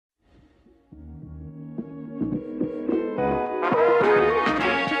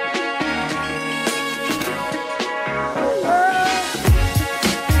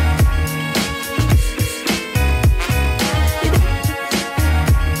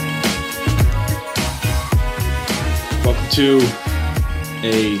to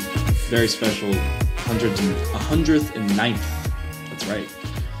a very special 109th, that's right,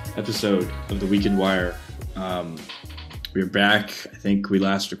 episode of the Weekend Wire. We're back. I think we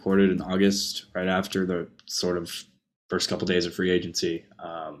last recorded in August, right after the sort of first couple days of free agency.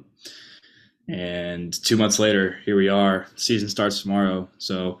 And 2 months later, here we are. Season starts tomorrow,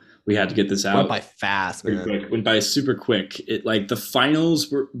 so we had to get this out. Went by fast, man. Quick. Went by super quick. It like the finals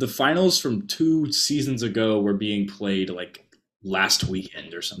from 2 seasons ago were being played like last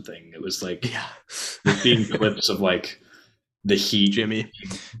weekend or something. It was like seeing clips of like the Heat Jimmy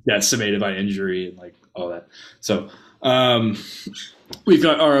decimated by injury and like all that. So we've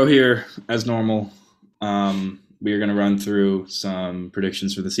got Aro here as normal. We are going to run through some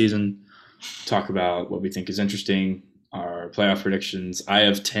predictions for the season, talk about what we think is interesting, our playoff predictions. I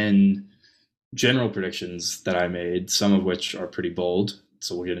have 10 general predictions that I made, some of which are pretty bold,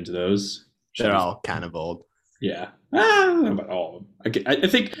 so we'll get into those. They're all kind of bold. Yeah. I don't know about all of them. I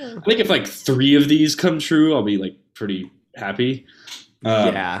think if like 3 of these come true, I'll be like pretty happy.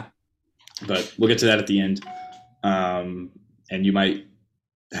 Yeah. But we'll get to that at the end. And you might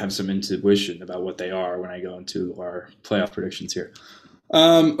have some intuition about what they are when I go into our playoff predictions here.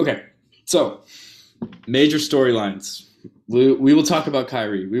 Okay. So, major storylines. We will talk about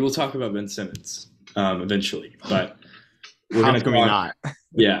Kyrie. We will talk about Ben Simmons eventually. But we're going to we not?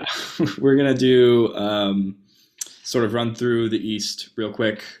 Yeah. We're going to do sort of run through the East real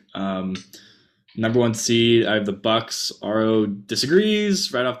quick. Number 1 seed, I have the Bucks. Aro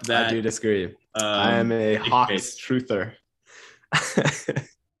disagrees right off the bat. I do disagree. I am a Hawks truther.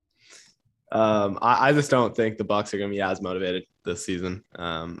 I just don't think the Bucks are going to be as motivated this season.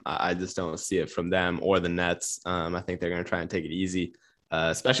 I just don't see it from them or the Nets. I think they're going to try and take it easy,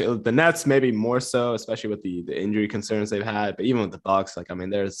 especially the Nets, maybe more so, especially with the injury concerns they've had. But even with the Bucks,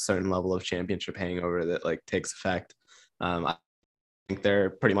 there's a certain level of championship hangover that like takes effect. I think they're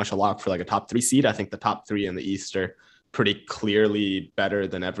pretty much a lock for like a top 3 seed. I think the top 3 in the East are pretty clearly better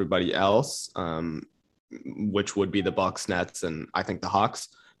than everybody else, which would be the Bucks, Nets, and I think the Hawks.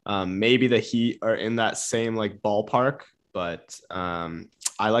 Maybe the Heat are in that same like ballpark, but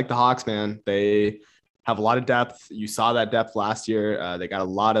I like the Hawks, man. They have a lot of depth. You saw that depth last year. They got a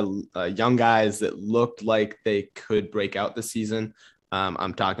lot of young guys that looked like they could break out this season.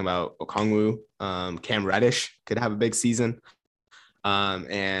 I'm talking about Okongwu, Cam Reddish could have a big season.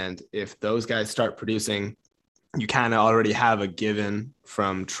 And if those guys start producing, you kind of already have a given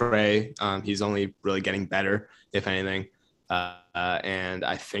from Trey. He's only really getting better, if anything. And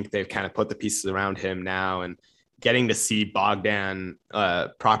I think they've kind of put the pieces around him now, and getting to see Bogdan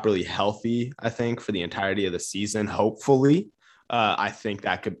properly healthy, I think, for the entirety of the season, hopefully, I think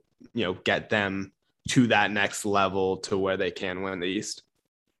that could, get them to that next level to where they can win the East.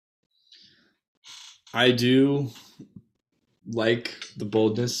 I do like the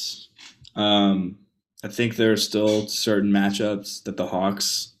boldness. I think there are still certain matchups that the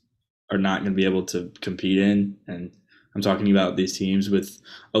Hawks are not going to be able to compete in, and I'm talking about these teams with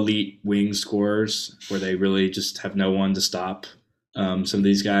elite wing scorers where they really just have no one to stop some of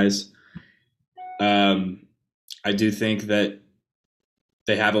these guys. I do think that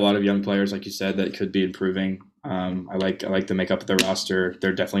they have a lot of young players, like you said, that could be improving. I like the makeup of their roster.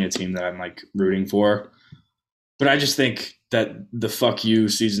 They're definitely a team that I'm like rooting for. But I just think that the fuck you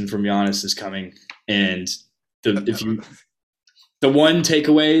season from Giannis is coming, and the one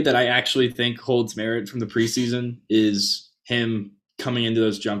takeaway that I actually think holds merit from the preseason is him coming into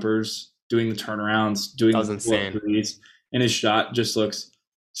those jumpers, doing the turnarounds, doing the threes, and his shot just looks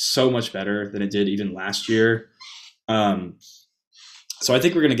so much better than it did even last year. So I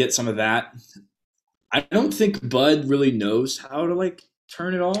think we're going to get some of that. I don't think Bud really knows how to like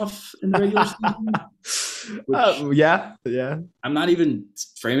turn it off in the regular season. Yeah. I'm not even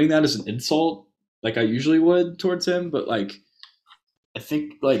framing that as an insult like I usually would towards him, but like I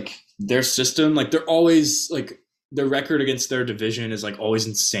think like their system, like they're always like their record against their division is like always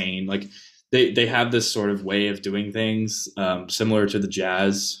insane. Like they have this sort of way of doing things, similar to the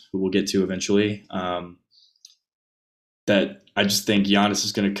Jazz, who we'll get to eventually. That I just think Giannis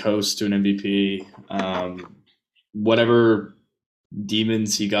is going to coast to an MVP. Whatever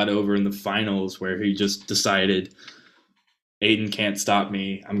demons he got over in the finals, where he just decided Aiden can't stop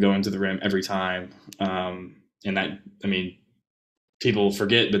me. I'm going to the rim every time. And that, I mean, people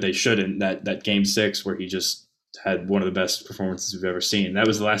forget, but they shouldn't, that game 6 where he just had one of the best performances we've ever seen. That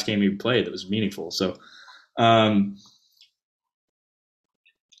was the last game he played that was meaningful. So,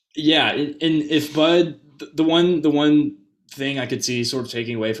 yeah. And if Bud, the one thing I could see sort of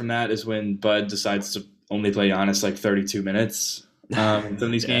taking away from that is when Bud decides to only play Giannis like 32 minutes in some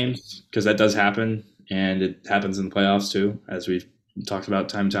of these games, because that does happen. and it happens in the playoffs too, as we've talked about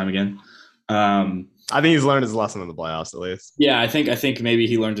time and time again. Um, I think he's learned his lesson in the playoffs at least. yeah, I think maybe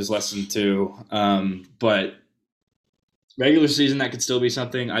he learned his lesson too. But regular season, that could still be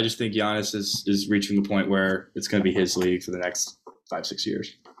something. I just think Giannis is reaching the point where it's going to be his league for the next 5-6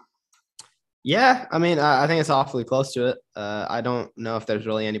 years. Yeah, I mean, I think it's awfully close to it. I don't know if there's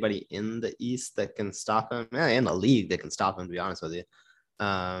really anybody in the East that can stop him, in the league that can stop him. To be honest with you,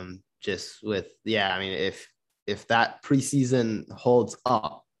 just with I mean, if that preseason holds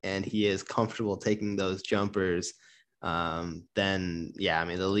up and he is comfortable taking those jumpers, then I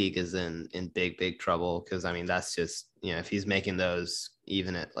mean, the league is in big trouble because I mean that's just if he's making those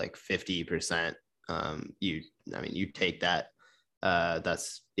even at like 50%, you take that.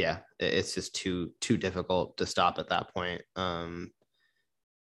 That's it's just too difficult to stop at that point.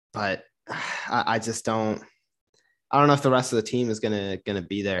 But I just don't. I don't know if the rest of the team is gonna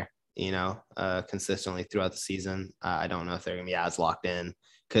be there, consistently throughout the season. I don't know if they're gonna be as locked in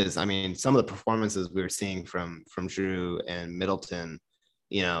because I mean some of the performances we were seeing from Drew and Middleton,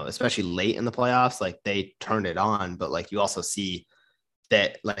 especially late in the playoffs, like they turned it on, but like you also see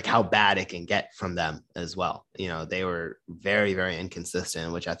that like how bad it can get from them as well. They were very, very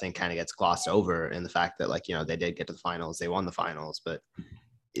inconsistent, which I think kind of gets glossed over in the fact that like, they did get to the finals, they won the finals, but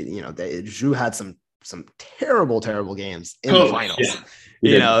Drew had some terrible games in the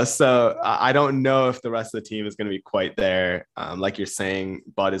finals, so I don't know if the rest of the team is going to be quite there. Like you're saying,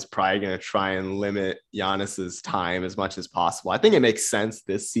 Bud is probably going to try and limit Giannis's time as much as possible. I think it makes sense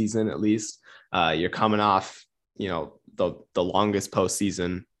this season, at least. You're coming off, the longest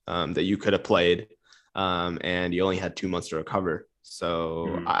postseason that you could have played, and you only had 2 months to recover.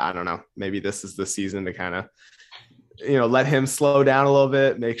 So I don't know. Maybe this is the season to kind of, let him slow down a little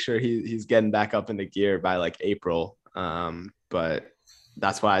bit, make sure he's getting back up into gear by like April. But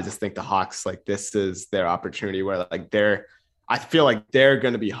that's why I just think the Hawks, like this is their opportunity where like I feel like they're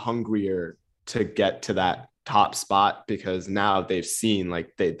going to be hungrier to get to that top spot because now they've seen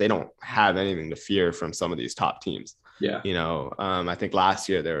like they don't have anything to fear from some of these top teams. Yeah. I think last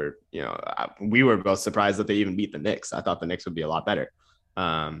year they were, we were both surprised that they even beat the Knicks. I thought the Knicks would be a lot better.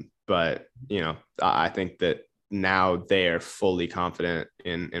 But, I think that now they are fully confident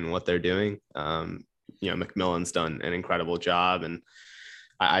in what they're doing. McMillan's done an incredible job. And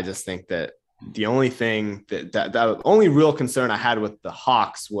I just think that the only thing that only real concern I had with the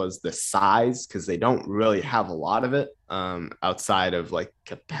Hawks was the size, because they don't really have a lot of it outside of like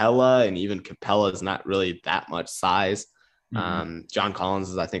Capella, and even Capella is not really that much size. John Collins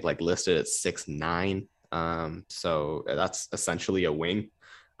is, I think, like listed at 6'9". So that's essentially a wing.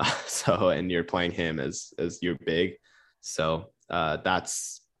 And you're playing him as your big. So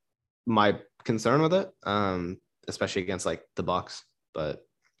that's my concern with it, especially against like the Bucks. But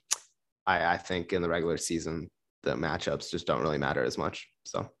I think in the regular season, the matchups just don't really matter as much.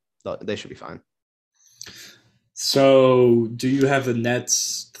 So they should be fine. So do you have the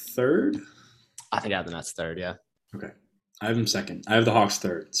Nets third? I think I have the Nets third, yeah. Okay. I have them second. I have the Hawks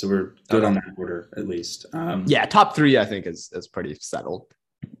third. So we're good on that order, at least. Top three, I think, is pretty settled.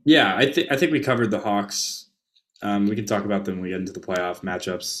 Yeah, I think we covered the Hawks. We can talk about them when we get into the playoff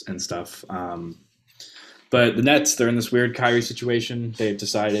matchups and stuff. But the Nets, they're in this weird Kyrie situation. They've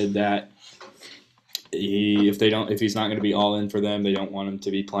decided that if he's not going to be all in for them, they don't want him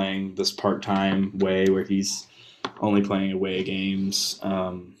to be playing this part-time way where he's only playing away games.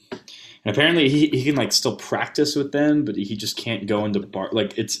 And apparently he can like still practice with them, but he just can't go into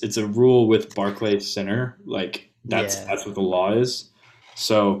it's a rule with Barclays Center. Like that's what the law is.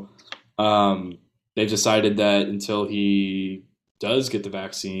 So they've decided that until he does get the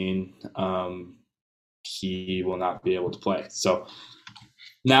vaccine, he will not be able to play. So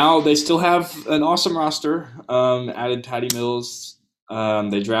now they still have an awesome roster. Added Patty Mills.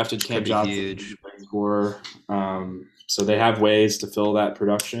 They drafted Cam Johnson. Huge. So they have ways to fill that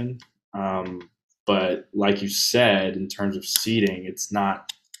production. But like you said, in terms of seeding, it's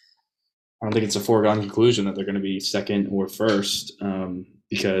not – I don't think it's a foregone conclusion that they're going to be second or first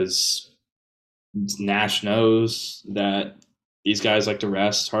because Nash knows that these guys like to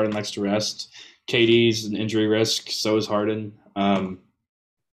rest. Harden likes to rest. KD's an injury risk, so is Harden.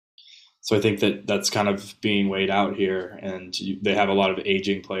 So I think that's kind of being weighed out here, and they have a lot of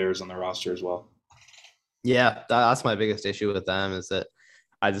aging players on their roster as well. Yeah, that's my biggest issue with them is that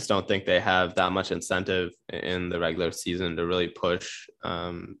I just don't think they have that much incentive in the regular season to really push.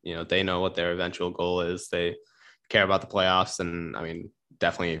 They know what their eventual goal is. They care about the playoffs, and I mean,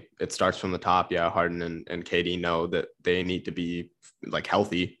 definitely it starts from the top. Yeah, Harden and KD know that they need to be like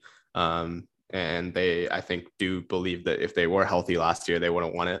healthy. And they, I think, do believe that if they were healthy last year, they would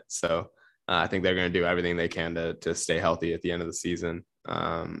have won it. So I think they're going to do everything they can to stay healthy at the end of the season.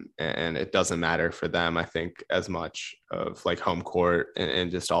 And it doesn't matter for them, I think, as much of like home court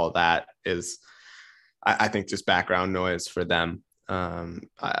and just all of that is, I think, just background noise for them.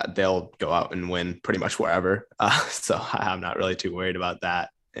 They'll go out and win pretty much wherever. So I'm not really too worried about that.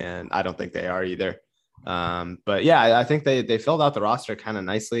 And I don't think they are either. But yeah, I think they filled out the roster kind of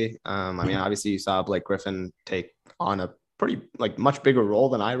nicely. I mean, obviously you saw Blake Griffin take on a pretty like much bigger role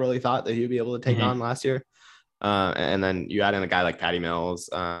than I really thought that he'd be able to take on last year. And then you add in a guy like Patty Mills.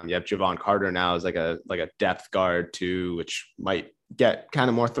 You have Javon Carter now as like a depth guard too, which might get kind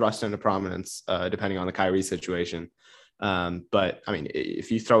of more thrust into prominence depending on the Kyrie situation. But I mean,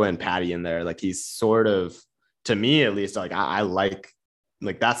 if you throw in Patty in there, like he's sort of, to me at least, I like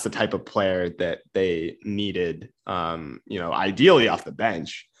that's the type of player that they needed, ideally off the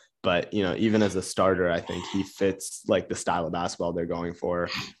bench. But, even as a starter, I think he fits like the style of basketball they're going for.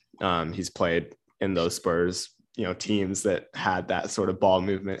 He's played in those Spurs, teams that had that sort of ball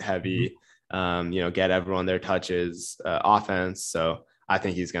movement heavy, get everyone their touches, offense. So I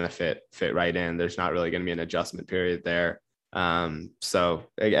think he's going to fit right in. There's not really going to be an adjustment period there. So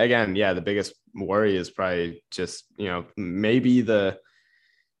again, yeah, the biggest worry is probably just, maybe the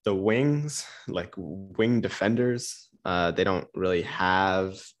wings, like wing defenders. They don't really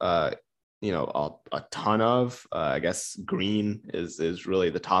have, a ton of. I guess Green is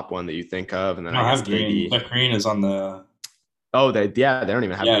really the top one that you think of, and then I guess Green. KD. Jeff Green is on the. Oh, they don't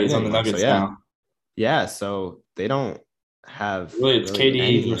even have Green he's on the anymore. So Nuggets now. yeah. So they don't have Really, it's really KD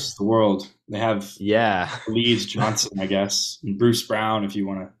any. versus the world. They have Yeah, Leeds Johnson, I guess, and Bruce Brown, if you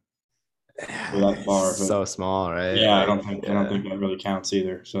want to go that he's far. But so small, right? yeah, Like, I don't think that really counts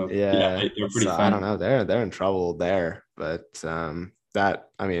either. So yeah, yeah. they're pretty So I don't thin. know. They're in trouble there, but that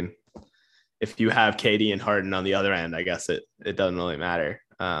I mean, if you have KD and Harden on the other end, I guess it doesn't really matter.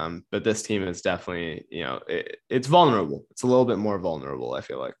 But this team is definitely, it's vulnerable. It's a little bit more vulnerable, I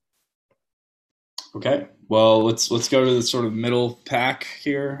feel like. Okay, well let's go to the sort of middle pack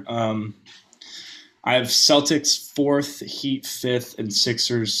here. I have Celtics fourth, Heat fifth, and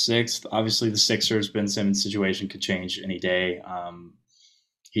Sixers sixth. Obviously, the Sixers Ben Simmons situation could change any day.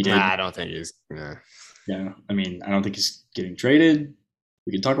 He did. I don't think he's. Yeah, I mean, I don't think he's getting traded.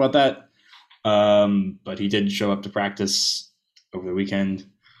 We can talk about that. But he did show up to practice over the weekend.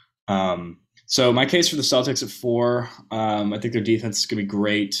 So my case for the Celtics at four. I think their defense is going to be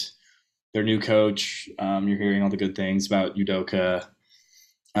great. Their new coach. You're hearing all the good things about Udoka.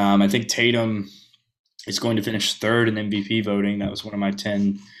 I think Tatum is going to finish third in MVP voting. That was one of my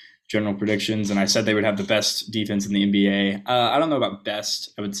 10 general predictions, and I said they would have the best defense in the NBA. I don't know about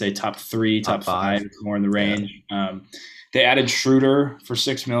best. I would say top three, top five, more in the range. Yeah. They added Schroeder for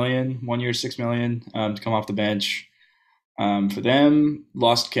 $6 million, 1 year, $6 million to come off the bench. For them,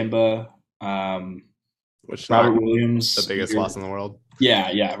 lost Kimba. Which Robert Williams, the biggest loss in the world.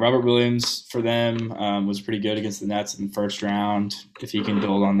 Yeah. Robert Williams for them was pretty good against the Nets in the first round. If he can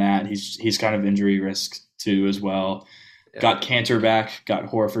build on that, he's kind of injury risk too as well. Yeah. Got Cantor back, got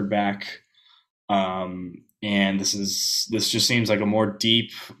Horford back, and this just seems like a more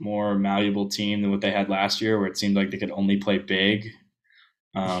deep, more malleable team than what they had last year, where it seemed like they could only play big.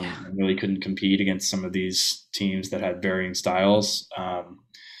 And really couldn't compete against some of these teams that had varying styles.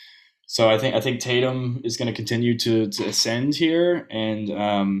 So I think Tatum is going to continue to ascend here,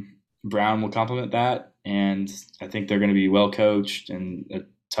 and Brown will complement that. And I think they're going to be well coached and a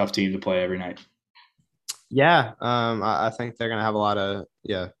tough team to play every night. Yeah, I think they're going to have a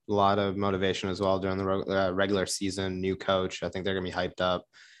lot of motivation as well during the regular season. New coach, I think they're going to be hyped up.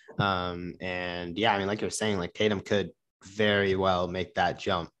 And yeah, I mean, like you're saying, like Tatum could very well make that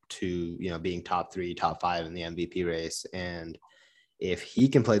jump to being top 3, top 5 in the MVP race. And if he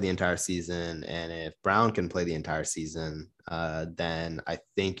can play the entire season and if Brown can play the entire season, then I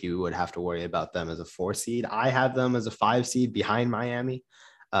think you would have to worry about them as a 4 seed. I have them as a 5 seed behind Miami.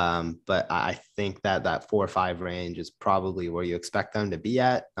 But I think that 4 or 5 range is probably where you expect them to be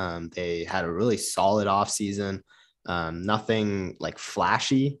at. They had a really solid offseason, nothing like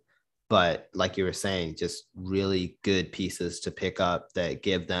flashy, but like you were saying, just really good pieces to pick up that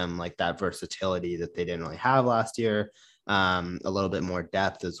give them like that versatility that they didn't really have last year. A little bit more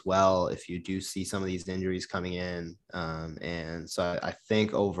depth as well if you do see some of these injuries coming in. And so I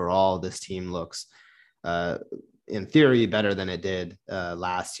think overall this team looks in theory better than it did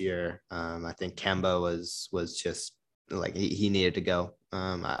last year. I think Kemba was just like he needed to go.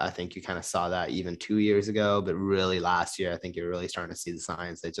 I think you kind of saw that even 2 years ago, but really last year, I think you're really starting to see the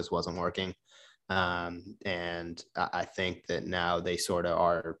signs that it just wasn't working. And I think that now they sort of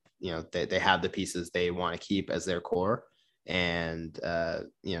are, they have the pieces they want to keep as their core. and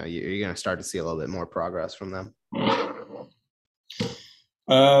you're going to start to see a little bit more progress from them.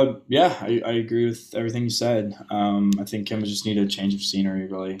 Yeah, I agree with everything you said. I think Kim just need a change of scenery,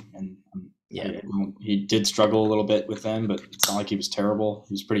 really. And Yeah. he did struggle a little bit with them, but it's not like he was terrible.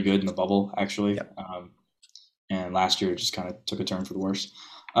 He was pretty good in the bubble, actually. Yep. And last year just kind of took a turn for the worse.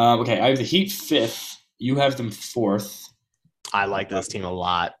 Okay, I have the Heat fifth. You have them fourth. I like this team a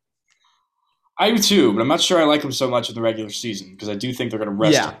lot. I do too, but I'm not sure I like them so much in the regular season because I do think they're going to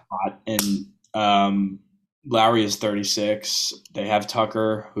rest Yeah. a lot. And Lowry is 36. They have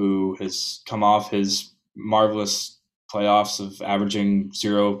Tucker, who has come off his marvelous playoffs of averaging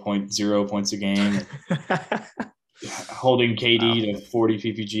 0.0 points a game, holding Wow. KD to 40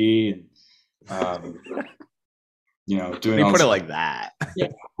 PPG, and doing They all put this it stuff. like that. Yeah,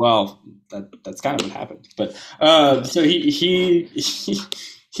 well, that's kind of what happened. But so he's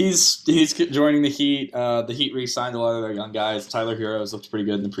joining the Heat. The Heat re-signed a lot of their young guys. Tyler Heroes looked pretty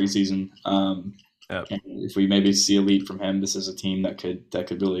good in the preseason. Yep. And if we maybe see a lead from him, this is a team that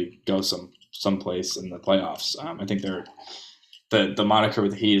could really go someplace in the playoffs. I think they're the moniker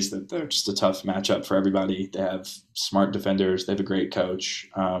with the Heat is that they're just a tough matchup for everybody. They have smart defenders. They have a great coach.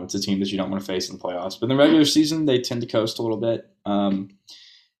 It's a team that you don't want to face in the playoffs. But in the regular season, they tend to coast a little bit.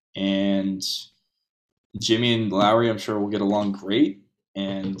 And Jimmy and Lowry, I'm sure, will get along great.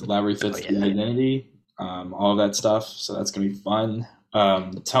 And Lowry fits the identity, all of that stuff. So that's going to be fun.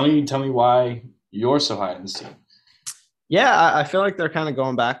 Tell me why you're so high on this team. Yeah, I feel like they're kind of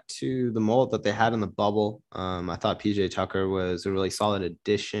going back to the mold that they had in the bubble. I thought PJ Tucker was a really solid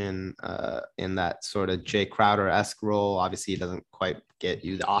addition in that sort of Jay Crowder-esque role. Obviously, he doesn't quite get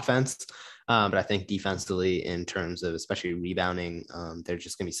you the offense, but I think defensively, in terms of especially rebounding, they're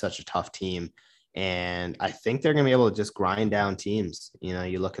just going to be such a tough team. And I think they're going to be able to just grind down teams.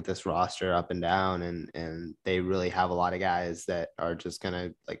 You look at this roster up and down, and they really have a lot of guys that are just going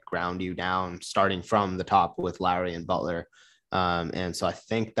to like ground you down, starting from the top with Lowry and Butler. And so I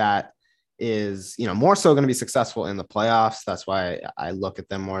think that is, more so going to be successful in the playoffs. That's why I look at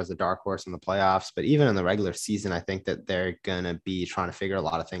them more as a dark horse in the playoffs. But even in the regular season, I think that they're going to be trying to figure a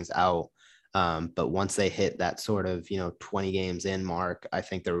lot of things out. But once they hit that sort of, 20 games in mark, I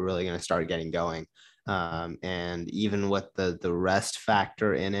think they're really going to start getting going. And even with the rest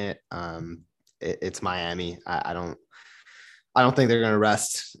factor in it, it's Miami. I don't think they're going to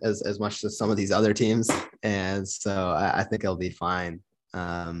rest as much as some of these other teams. And so I think it'll be fine.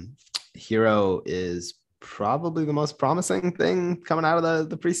 Hero is probably the most promising thing coming out of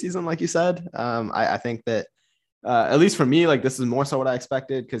the preseason, like you said. I think that at least for me, like this is more so what I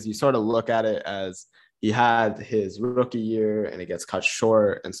expected, because you sort of look at it as he had his rookie year and it gets cut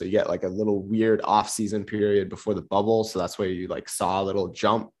short. And so you get like a little weird off-season period before the bubble. So that's where you like saw a little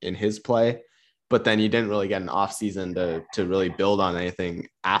jump in his play, but then you didn't really get an off-season to really build on anything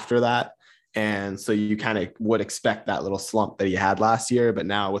after that. And so you kind of would expect that little slump that he had last year, but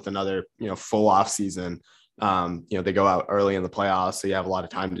now with another, full off season, they go out early in the playoffs, so you have a lot of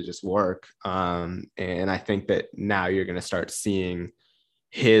time to just work. And I think that now you're going to start seeing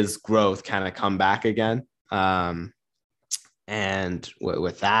his growth kind of come back again. And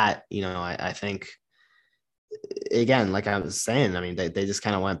with that, I think, again, like I was saying, I mean, they just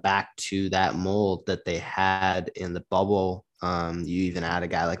kind of went back to that mold that they had in the bubble. You even add a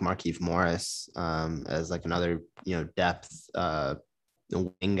guy like Markieff Morris as like another, depth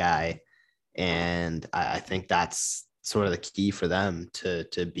wing guy. And I think that's sort of the key for them to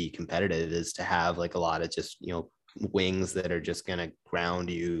be competitive, is to have like a lot of just, wings that are just going to ground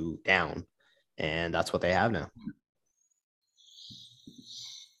you down. And that's what they have now.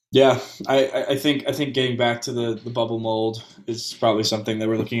 Yeah, I think getting back to the bubble mold is probably something that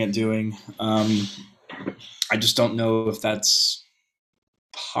we're looking at doing. I just don't know if that's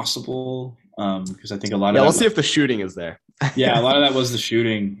possible, because I think a lot of we'll that. see if the shooting is there. Yeah, a lot of that was the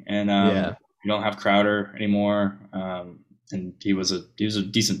shooting, and Yeah. you don't have Crowder anymore, and he was a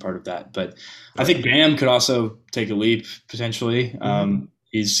decent part of that. But I think Bam could also take a leap potentially.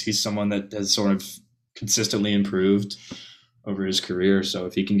 He's someone that has sort of consistently improved over his career. So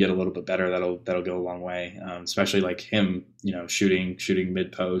if he can get a little bit better, that'll go a long way. Especially like him, shooting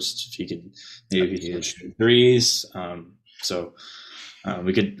mid post. If he could, maybe he could shoot threes. So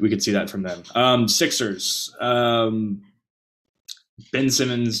we could see that from them. Sixers. Ben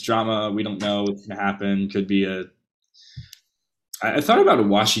Simmons drama. We don't know what's going to happen. Could be I thought about a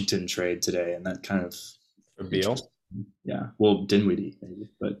Washington trade today, and that kind of For Beal. Yeah. Well, Dinwiddie maybe,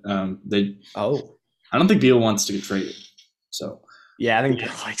 but they. Oh. I don't think Beal wants to get traded. So yeah, I think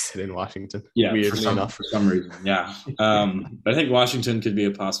Beal likes it in Washington. Yeah, weirdly enough. for some reason, yeah. But I think Washington could be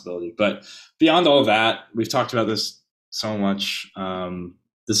a possibility. But beyond all that, we've talked about this so much.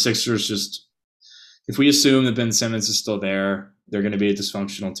 The Sixers just, if we assume that Ben Simmons is still there, they're going to be a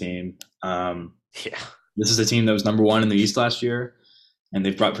dysfunctional team. Yeah. This is a team that was number one in the East last year, and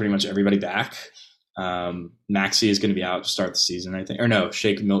they've brought pretty much everybody back. Maxey is going to be out to start the season, I think. Or no,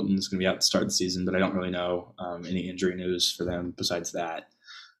 Shake Milton is going to be out to start the season, but I don't really know any injury news for them besides that.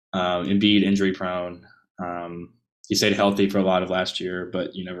 Embiid injury prone. He stayed healthy for a lot of last year,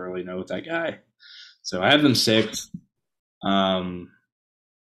 but you never really know with that guy. So I have them sixth. And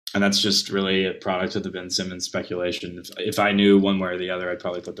that's just really a product of the Ben Simmons speculation. If I knew one way or the other, I'd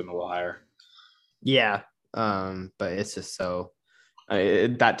probably put them a little higher. Yeah. But it's just so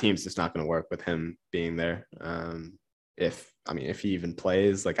that team's just not going to work with him being there. If he even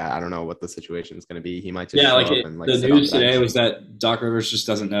plays, like I don't know what the situation is going to be. He might just show up and like the sit on news the bench. today was that Doc Rivers just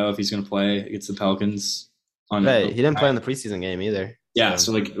doesn't know if he's going to play against the Pelicans. Right, he didn't play in the preseason game either. Yeah,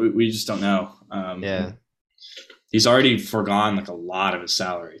 so like we just don't know. Yeah, he's already forgone like a lot of his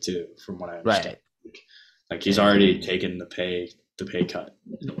salary too, from what I understand. Right. Like he's already taken the pay cut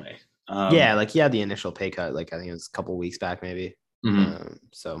in a way. Yeah, like he had the initial pay cut, like I think it was a couple weeks back, maybe.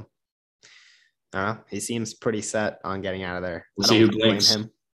 So I don't know. He seems pretty set on getting out of there. We'll see who blinks. Blame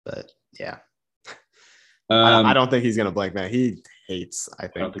him, but yeah. I don't think he's gonna blink, man. He hates. I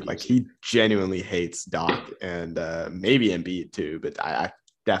think like he genuinely hates Doc and maybe Embiid too, but I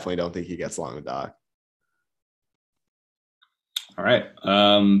definitely don't think he gets along with Doc. All right,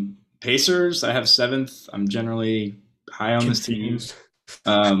 Pacers. I have seventh. I'm generally high on this team.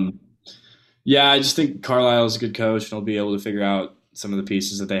 Yeah, I just think Carlisle is a good coach, and he'll be able to figure out some of the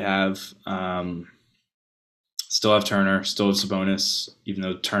pieces that they have. Still have Turner, still have Sabonis, even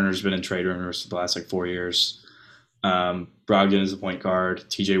though Turner's been in trade rumors for the last like 4 years. Brogdon is the point guard.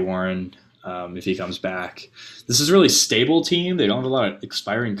 TJ Warren, if he comes back. This is a really stable team. They don't have a lot of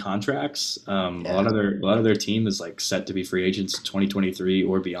expiring contracts. A lot of their team is like set to be free agents in 2023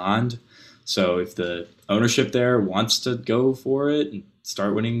 or beyond. So if the ownership there wants to go for it and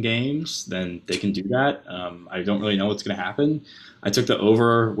start winning games, then they can do that. I don't really know what's going to happen. I took the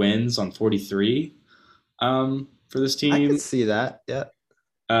over wins on 43 for this team. I can see that, yeah.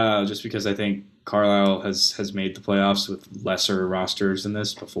 Just because I think Carlisle has made the playoffs with lesser rosters than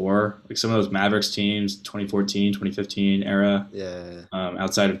this before. Like some of those Mavericks teams, 2014, 2015 era,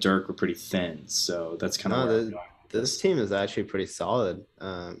 outside of Dirk, were pretty thin. So that's kind of this team is actually pretty solid.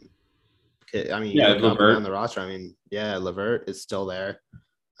 LeVert on the roster. LeVert is still there.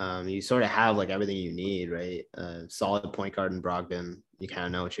 You sort of have like everything you need, right? Solid point guard in Brogdon. You kind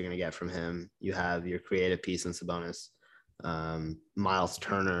of know what you're going to get from him. You have your creative piece in Sabonis. Miles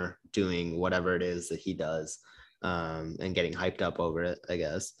Turner doing whatever it is that he does and getting hyped up over it, I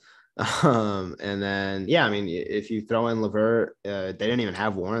guess. And then, if you throw in LeVert, they didn't even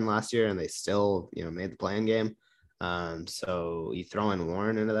have Warren last year and they still, made the play-in game. So you throw in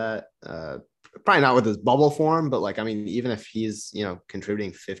Warren into that, probably not with his bubble form, but even if he's,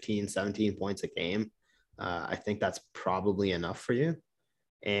 contributing 15, 17 points a game, I think that's probably enough for you.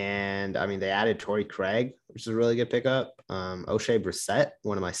 And they added Torrey Craig, which is a really good pickup. O'Shea Brissett,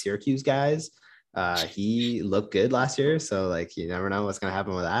 one of my Syracuse guys, he looked good last year. So you never know what's going to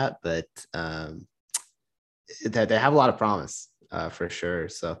happen with that, but they have a lot of promise for sure.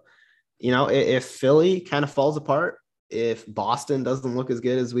 So, if Philly kind of falls apart, if Boston doesn't look as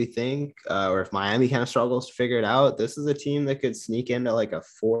good as we think, or if Miami kind of struggles to figure it out, this is a team that could sneak into like a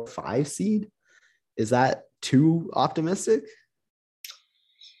 4 or 5 seed. Is that too optimistic?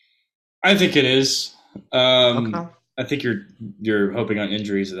 I think it is. Okay. I think you're hoping on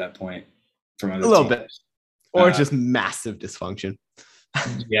injuries at that point from other teams. Bit, or just massive dysfunction.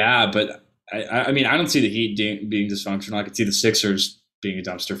 Yeah, but I don't see the Heat being dysfunctional. I could see the Sixers being a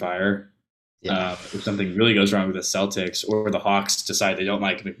dumpster fire. Yeah. If something really goes wrong with the Celtics or the Hawks decide they don't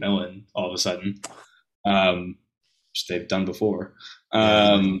like McMillan all of a sudden, which they've done before.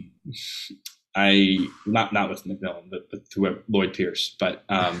 Not with McMillan, but with Lloyd Pierce. But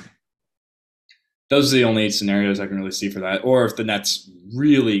those are the only scenarios I can really see for that. Or if the Nets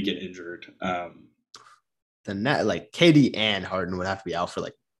really get injured. The net, like KD and Harden would have to be out for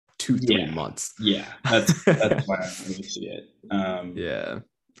 2-3 months. Yeah, that's why I don't really see it. Yeah.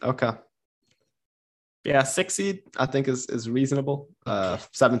 Okay. Yeah, 6 seed I think is reasonable.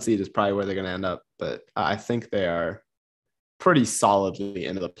 7 seed is probably where they're going to end up, but I think they are pretty solidly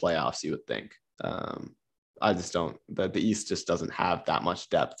into the playoffs. You would think. I just don't. The East just doesn't have that much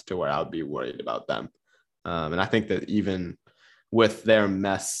depth to where I would be worried about them. And I think that even with their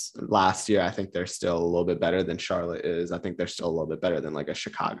mess last year, I think they're still a little bit better than Charlotte is. I think they're still a little bit better than a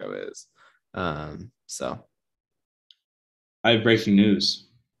Chicago is. So I have breaking news.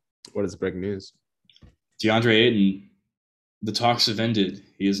 What is breaking news? DeAndre Ayton The talks have ended.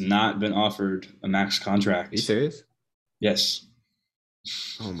 He has not been offered a max Are contract. you serious? Yes.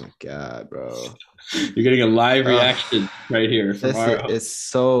 Oh my god, bro. You're getting a live Ugh, reaction right here from this Aro. is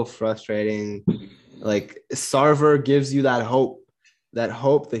so frustrating. Like Sarver gives you that hope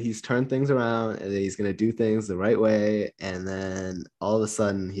that he's turned things around and that he's gonna do things the right way, and then all of a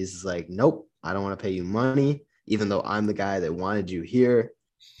sudden he's just like, nope, I don't want to pay you money, even though I'm the guy that wanted you here.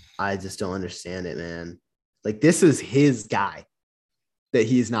 I just don't understand it, man. Like this is his guy that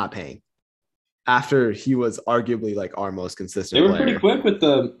he's not paying after he was arguably like our most They consistent were pretty player. quick with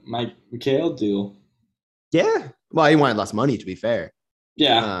the Mike Mikhail deal. Yeah. Well, he wanted less money to be fair.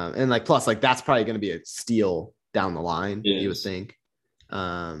 Yeah, And like plus like that's probably going to be a steal down the line, it you would is. think.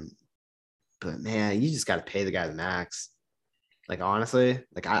 Um, but man, you just got to pay the guy the max. Like honestly,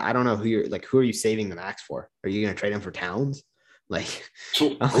 like I don't know who are you saving the max for? Are you going to trade him for Towns? Like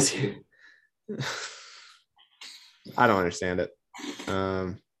unless you, I don't understand it.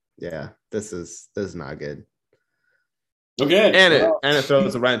 Yeah, this is not good. Okay. And it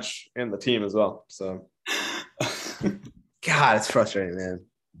throws a wrench in the team as well. So God, it's frustrating, man.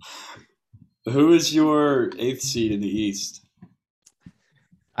 Who is your eighth seed in the East?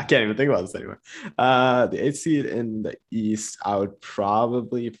 I can't even think about this anymore. The eighth seed in the East, I would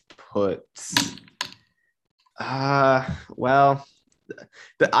probably put. Well,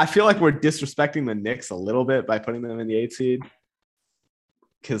 I feel like we're disrespecting the Knicks a little bit by putting them in the eighth seed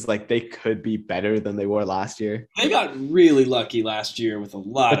because like they could be better than they were last year. They got really lucky last year with a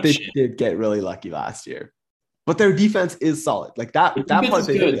lot But of they shit. did get really lucky last year. But their defense is solid. Like Their that defense part is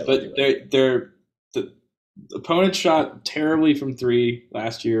they did good, get lucky but with. the opponent shot terribly from three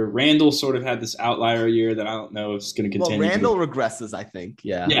last year. Randall sort of had this outlier year that I don't know if it's going to Well, continue. Randall regresses, I think.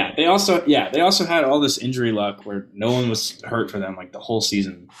 Yeah. They also had all this injury luck where no one was hurt for them like the whole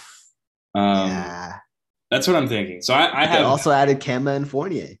season. Yeah. That's what I'm thinking. So I They have also added Kemba and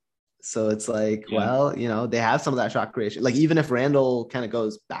Fournier. So it's like, yeah. well, they have some of that shot creation. Like even if Randall kind of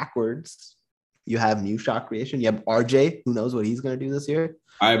goes backwards, you have new shot creation. You have RJ, who knows what he's going to do this year.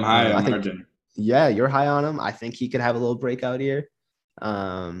 I'm high I on think, Arjun. yeah, you're high on him. I think he could have a little breakout year.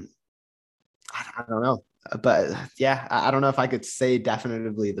 I don't know, but yeah, I don't know if I could say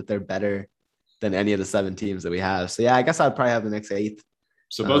definitively that they're better than any of the 7 teams that we have. So yeah, I guess I'd probably have the next eighth.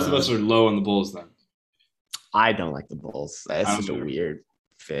 So both of us Um, are low on the Bulls then. I don't like the Bulls. It's such a Either. weird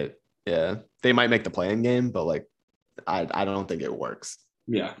fit. Yeah, they might make the playing game, but like, I don't think it works.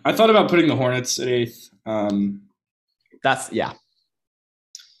 Yeah, I thought about putting the Hornets at eighth. That's yeah.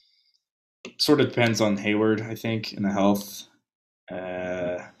 Sort of depends on Hayward, I think, and the health.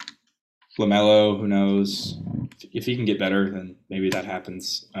 LaMelo, who knows? If he can get better, then maybe that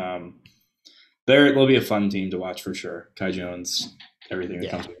happens. They'll be a fun team to watch for sure. Kai Jones, everything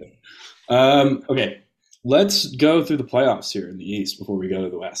that comes with it. Okay, let's go through the playoffs here in the East before we go to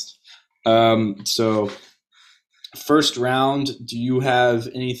the West. So, first round, do you have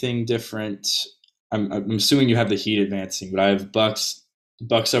anything different? I'm assuming you have the Heat advancing, but I have Bucks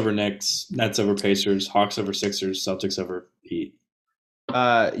over Knicks, Nets over Pacers, Hawks over Sixers, Celtics over Heat.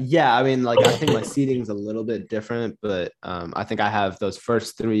 Yeah, I mean, like I think my seating is a little bit different, but I think I have those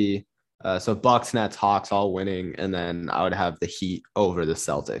first three. So Bucks, Nets, Hawks all winning, and then I would have the Heat over the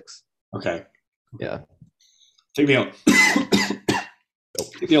Celtics. Okay. Yeah. I think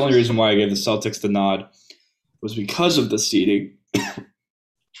the only reason why I gave the Celtics the nod was because of the seeding.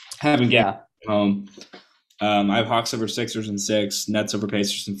 Having game home. I have Hawks over Sixers in 6, Nets over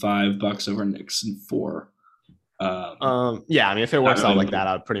Pacers in 5, Bucks over Knicks in 4. Yeah, I mean, if it works out like that,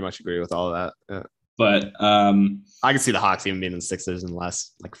 I would pretty much agree with all of that. Yeah. But I can see the Hawks even being in Sixers in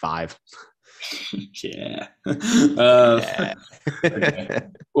less, like 5. yeah. Yeah. Okay.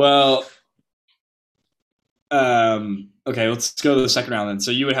 Well, okay, let's go to the second round then.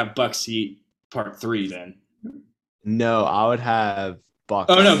 So you would have Bucks Heat part 3 then. No, I would have Bucks.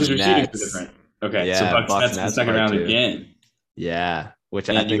 Oh no, because your seedings are different. Okay, yeah, so Bucks Nets in the second round 2. Again. Yeah, which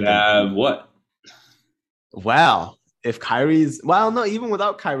and I think you have what? Well, if Kyrie's no, even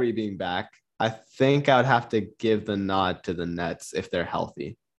without Kyrie being back, I think I would have to give the nod to the Nets if they're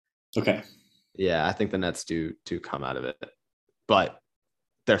healthy. Okay. Yeah, I think the Nets do come out of it, but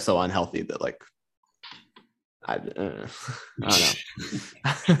they're so unhealthy that like I don't know.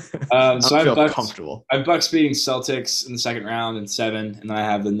 So I feel comfortable. I have Bucks beating Celtics in the second round in 7, and then I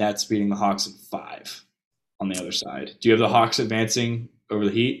have the Nets beating the Hawks in 5 on the other side. Do you have the Hawks advancing over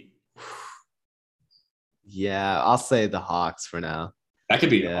the Heat? Yeah, I'll say the Hawks for now. That could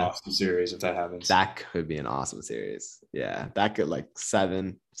be an awesome series if that happens. That could be an awesome series. Yeah, that could like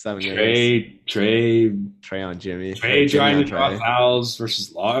 7 games. Trey on Jimmy. Trey trying to draw fouls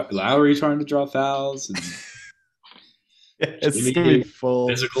versus Lowry trying to draw fouls. And It's gonna be Jimmy, full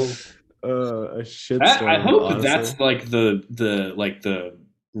physical. a I shitstorm, hope honestly. that's like the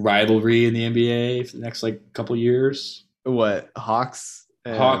rivalry in the NBA for the next like couple years. What Hawks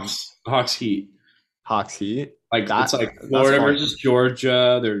and Hawks Heat. Hawks Heat? Like it's like That's Florida fun, versus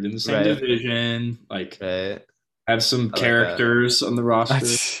Georgia. They're in the same right? division. Like Right. have some I like that. characters on the roster.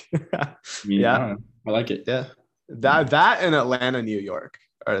 I mean, I Yeah, don't know. I like it. yeah. Um, That and Atlanta, New York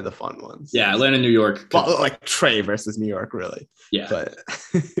are the fun ones. yeah, Atlanta, New York could. Well, like Trey versus New York, really. Yeah. But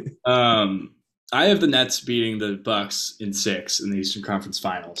Um, I have the Nets beating the Bucks in 6 in the Eastern Conference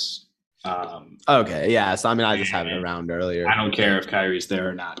Finals. okay, yeah. So I mean, I just have it And around I earlier. don't care if Kyrie's there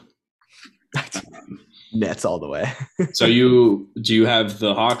or not. Um, Nets all the way. so do you have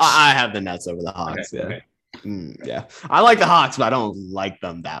the Hawks? I have the Nets over the Okay, Hawks. Yeah. okay. Yeah. I like the Hawks, but I don't like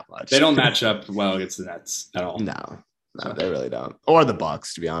them that much. They don't match up well against the Nets at all. No, they really don't. Or the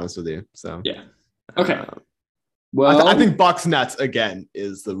Bucks, to be honest with you. So Yeah. Okay. uh, Well, I think Bucks Nets again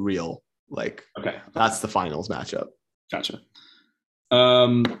is the real okay. that's the finals matchup. Gotcha.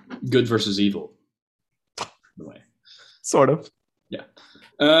 Good versus evil. In a way. Sort of. Yeah.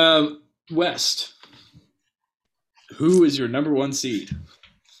 West. Who is your number 1 seed?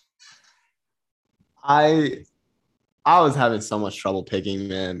 I was having so much trouble picking,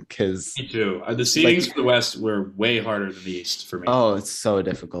 man, because Me too. The seedings for the West were way harder than the East for me. oh, it's so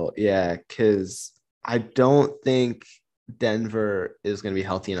difficult. Yeah, because I don't think Denver is going to be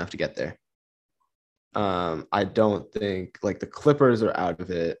healthy enough to get there. I don't think like the Clippers are out of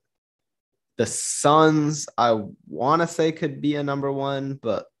it. The Suns, I want to say could be a number 1,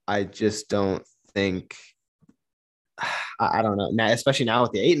 but I just don't think. I don't know now, especially now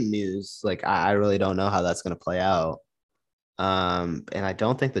with the Ayton news. Like I really don't know how that's going to play out. And I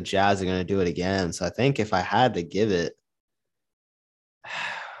don't think the Jazz are going to do it again. So I think if I had to give it,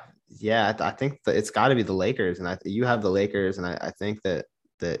 yeah, I think that it's got to be the Lakers, and you have the Lakers, and I think that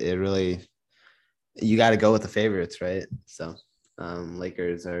it really you got to go with the favorites, right? So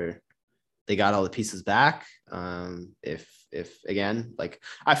Lakers they got all the pieces back. If again, like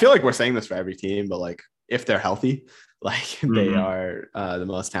I feel like we're saying this for every team, but like if they're healthy, like they are the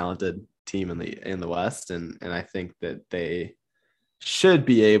most talented team in the West, and I think that they should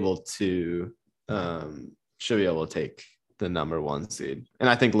be able to take the number 1 seed. And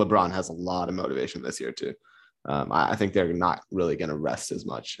I think LeBron has a lot of motivation this year too. I think they're not really going to rest as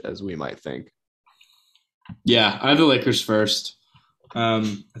much as we might think. Yeah, I have the Lakers first. I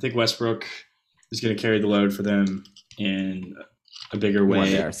think Westbrook is going to carry the load for them in a bigger way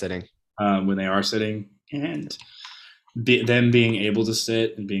when they are sitting. And them being able to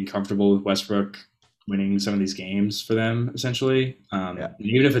sit and being comfortable with Westbrook winning some of these games for them, essentially.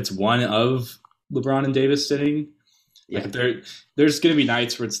 Even if it's one of LeBron and Davis sitting, like if there's going to be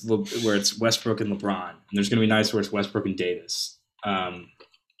nights where it's Westbrook and LeBron, and there's going to be nights where it's Westbrook and Davis,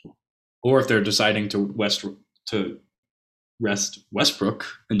 or if they're deciding to rest Westbrook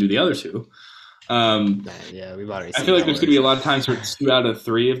and do the other two. We've already. I feel like there's going to be a lot of times where it's 2 out of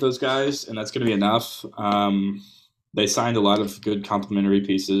 3 of those guys, and that's going to be enough. They signed a lot of good complementary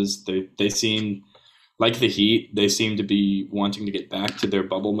pieces. They seem like the Heat. They seem to be wanting to get back to their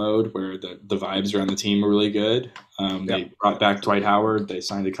bubble mode where the vibes around the team are really good. They brought back Dwight Howard. They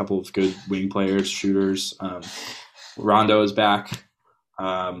signed a couple of good wing players, shooters. Rondo is back.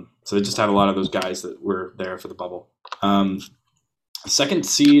 So they just have a lot of those guys that were there for the bubble. Second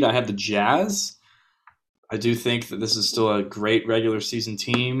seed, I have the Jazz. I do think that this is still a great regular season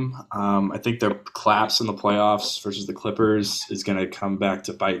team. I think their collapse in the playoffs versus the Clippers is going to come back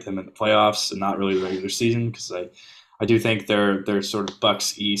to bite them in the playoffs and not really the regular season, because I do think they're sort of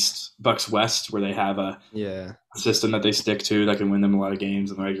Bucks East, Bucks West, where they have a system that they stick to that can win them a lot of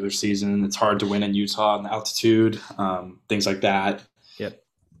games in the regular season. It's hard to win in Utah in the altitude, things like that. Yep.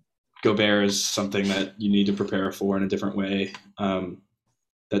 Gobert is something that you need to prepare for in a different way.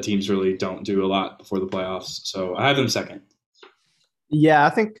 That teams really don't do a lot before the playoffs. So I have them second. Yeah, I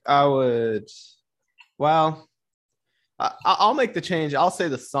think I would. Well, I'll make the change. I'll say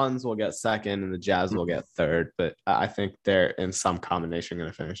the Suns will get second and the Jazz will get third, but I think they're in some combination going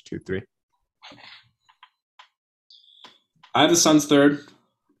to finish 2-3. I have the Suns third.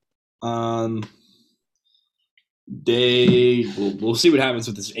 We'll see what happens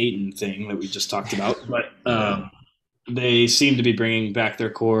with this Ayton thing that we just talked about, but they seem to be bringing back their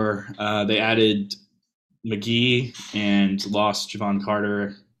core. They added McGee and lost Javon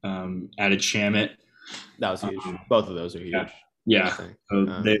Carter. Added Shamet. That was huge. Both of those are huge. Yeah.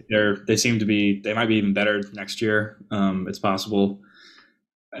 So they seem to be. They might be even better next year. It's possible.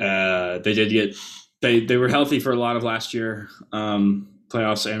 They did get. They were healthy for a lot of last year.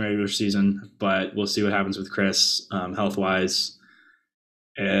 playoffs and regular season, but we'll see what happens with Chris health wise.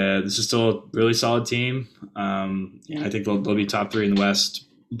 This is still a really solid team. I think they'll be top 3 in the West,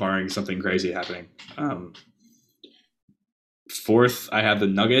 barring something crazy happening. Fourth, I have the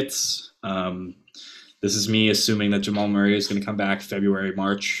Nuggets. This is me assuming that Jamal Murray is going to come back February,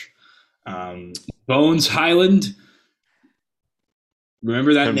 March. Bones Highland.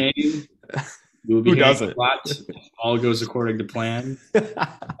 Remember that name? You will be Who hearing doesn't? a lot. All goes according to plan.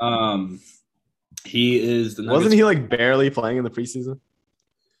 He is the Nuggets. Wasn't he like barely playing in the preseason?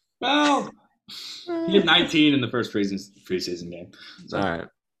 Well, he had 19 in the first preseason game. So. All right.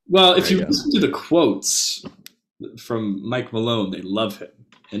 Well, if you listen to the quotes from Mike Malone, they love him.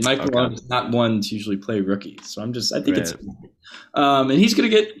 And Mike Malone is not one to usually play rookies. So I think it's and he's going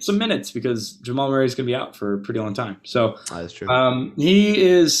to get some minutes because Jamal Murray is going to be out for a pretty long time. So that's true. He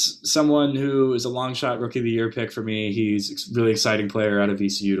is someone who is a long shot rookie of the year pick for me. He's a really exciting player out of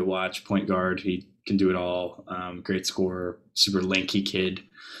ECU to watch, point guard. He can do it all. Great scorer, super lanky kid.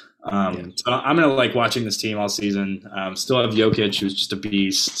 So I'm going to like watching this team all season. Still have Jokic, who's just a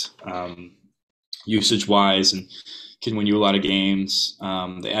beast usage-wise and can win you a lot of games.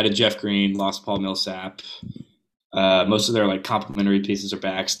 They added Jeff Green, lost Paul Millsap. Most of their like complementary pieces are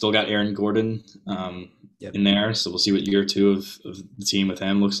back. Still got Aaron Gordon in there, so we'll see what year 2 of the team with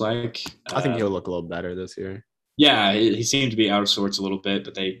him looks like. I think he'll look a little better this year. Yeah, he seemed to be out of sorts a little bit,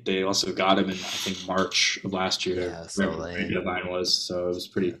 but they also got him in I think March of last year. Yeah, so the deadline was, so it was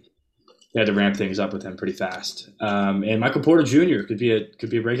pretty. They had to ramp things up with him pretty fast. And Michael Porter Jr. could be a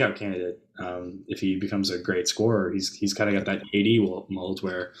breakout candidate if he becomes a great scorer. He's kind of got that AD mold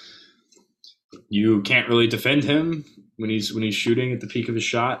where you can't really defend him when he's shooting at the peak of his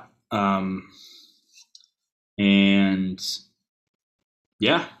shot. And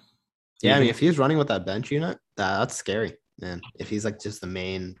yeah, I mean, if he's running with that bench unit, that's scary, man. If he's like just the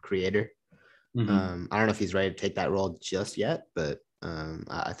main creator, I don't know if he's ready to take that role just yet, but.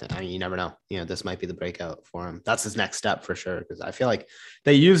 I mean, you never know. This might be the breakout for him. That's his next step for sure. Because I feel like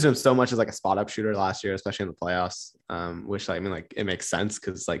they used him so much as like a spot up shooter last year, especially in the playoffs. Which I mean, like it makes sense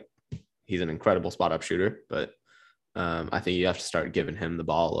because like he's an incredible spot up shooter. But I think you have to start giving him the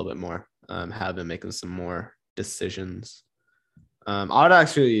ball a little bit more. Have him making some more decisions. I would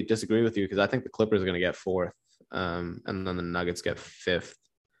actually disagree with you because I think the Clippers are going to get 4th, and then the Nuggets get 5th.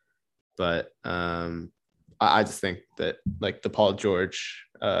 But I just think that like the Paul George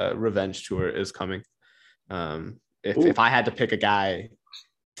revenge tour is coming. If I had to pick a guy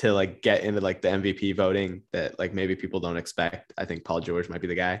to like get into like the MVP voting that like maybe people don't expect, I think Paul George might be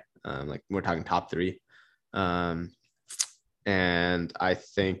the guy. Like we're talking top 3. And I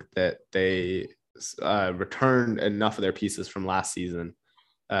think that they returned enough of their pieces from last season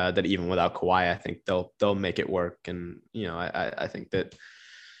that even without Kawhi, I think they'll make it work. And I think that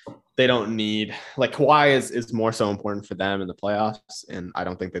they don't need like Kawhi is more so important for them in the playoffs. And I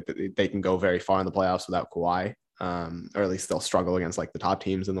don't think that they can go very far in the playoffs without Kawhi, or at least they'll struggle against like the top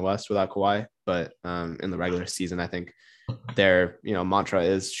teams in the West without Kawhi. But in the regular season, I think their mantra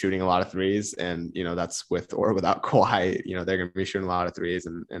is shooting a lot of threes, and that's with or without Kawhi. They're going to be shooting a lot of threes,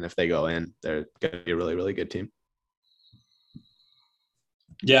 and if they go in, they're going to be a really, really good team.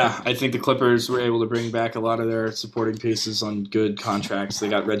 Yeah, I think the Clippers were able to bring back a lot of their supporting pieces on good contracts. They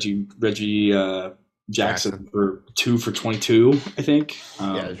got Reggie Jackson for 2 for 22, I think.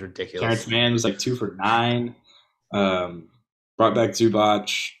 It was ridiculous. Terrence Mann was like 2 for 9. Brought back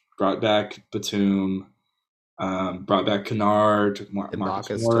Zubac, brought back Batum, brought back Kennard,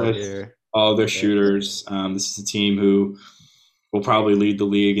 Marcus Morris, all their shooters. This is a team who will probably lead the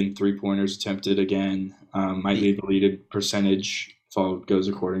league in 3-pointers attempted again. Might lead the league in percentage if all goes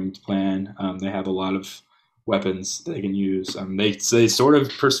according to plan. They have a lot of weapons they can use. They sort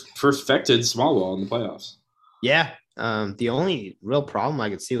of perfected small ball in the playoffs. Yeah. The only real problem I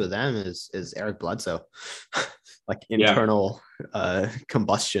could see with them is Eric Bledsoe, like internal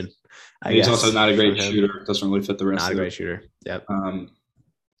combustion. He's also not a great shooter. Doesn't really fit the rest. Not a great shooter. Yep. So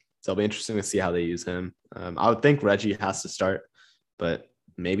it'll be interesting to see how they use him. I would think Reggie has to start, but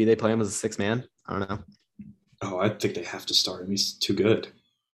maybe they play him as a 6-man. I don't know. Oh, I think they have to start him. He's too good.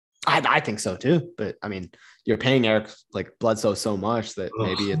 I think so too. But I mean, you're paying Eric like Bledsoe so much that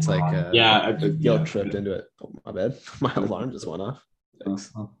maybe it's like guilt tripped into it. Oh, my bad. My alarm just went off.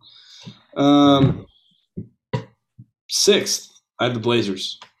 Thanks. 6th, I have the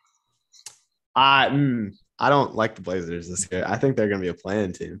Blazers. I don't like the Blazers this year. I think they're going to be a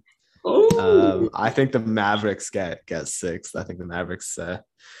playing team. I think the Mavericks get 6th. I think the Mavericks,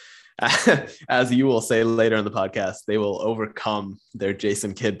 as you will say later in the podcast, they will overcome their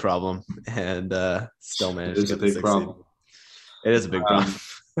Jason Kidd problem and still manage to get the 6th seed. It is a big drop.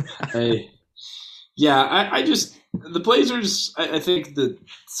 I, yeah, I just the Blazers. I think that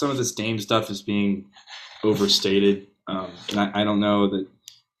some of this Dame stuff is being overstated. And I don't know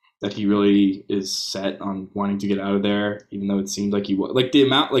that he really is set on wanting to get out of there, even though it seemed like he was. Like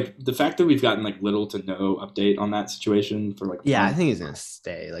the fact that we've gotten like little to no update on that situation for like Yeah, I months think he's gonna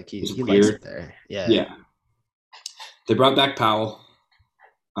stay. Like is he likes weird. it there. Yeah. Yeah, they brought back Powell.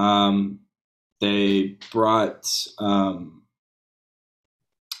 Um, they brought. What am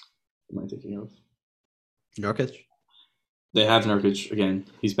I thinking of? Nurkic. They have Nurkic again.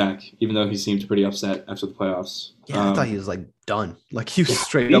 He's back, even though he seemed pretty upset after the playoffs. Yeah, I thought he was like done. Like he was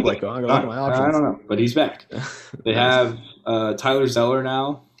straight He's up like, oh, I gotta look at my I options. don't know, but he's back. They Nice. have Tyler Zeller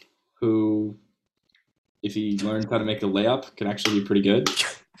now, who, if he learns how to make the layup, can actually be pretty good.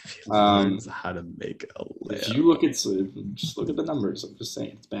 Learns how to make a If layup. you look at just look at the numbers, I'm just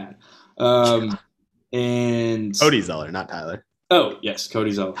saying it's bad. And Cody Zeller, not Tyler. oh yes,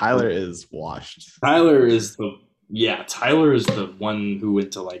 Cody Zeller. Tyler is washed. Tyler is the one who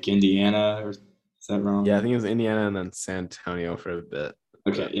went to like Indiana, or is that wrong? Yeah, I think it was Indiana and then San Antonio for a bit.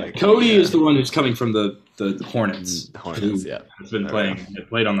 Okay, But, yeah. like, Cody is the one who's coming from the Hornets. Hornets, yeah. Has been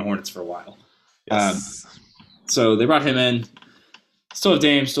played on the Hornets for a while. Yes. So they brought him in. Still have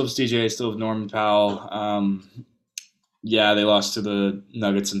Dame, still have DJ, still have Norman Powell. Yeah, they lost to the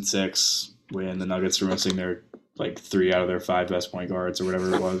Nuggets in 6 when the Nuggets were missing their like 3 out of their 5 best point guards or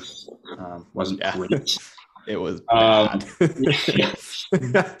whatever it was. Wasn't great. It was bad. Yeah.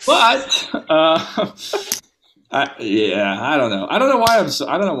 But I don't know. I don't know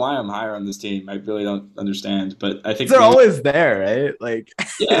why I'm higher on this team. I really don't understand. But I think they're always there, right? Like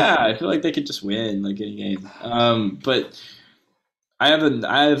yeah, I feel like they could just win like any game. But I have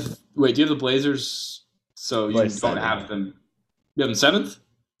wait, do you have the Blazers? So you don't have them. You have them 7th?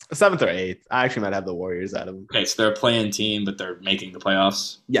 7th or 8th. I actually might have the Warriors out of them. Okay, so they're a play-in team, but they're making the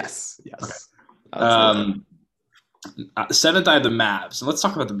playoffs. Yes. Okay. 7th, I have the Mavs, and let's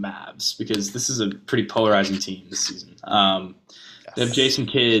talk about the Mavs because this is a pretty polarizing team this season. They have Jason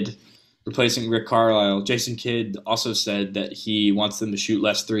Kidd replacing Rick Carlisle. Jason Kidd also said that he wants them to shoot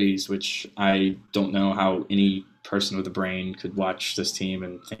less threes, which I don't know how any person with a brain could watch this team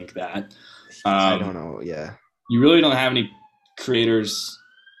and think that. I don't know. Yeah, you really don't have any creators.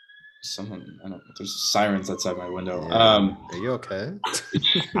 There's sirens outside my window. Yeah. Are you okay?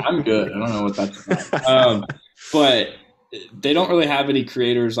 I'm good. I don't know what that's about. But they don't really have any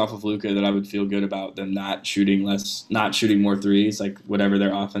creators off of Luka that I would feel good about them not shooting more threes, like whatever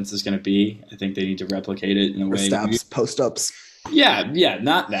their offense is going to be. I think they need to replicate it in a way. Steps, post-ups. Yeah,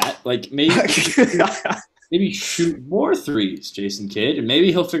 not that. Like maybe shoot more threes, Jason Kidd, and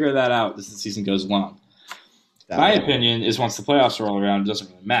maybe he'll figure that out as the season goes along. My opinion is once the playoffs roll around, it doesn't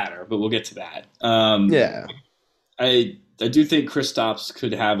really matter, but we'll get to that. Yeah. I do think Kristaps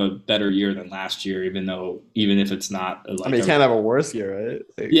could have a better year than last year, even if it's not. He can't have a worse year, right?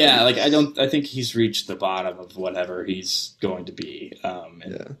 Yeah, I think he's reached the bottom of whatever he's going to be.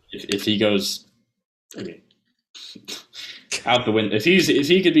 If he goes, out the window, if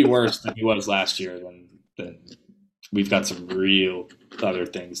he could be worse than he was last year, then we've got some real other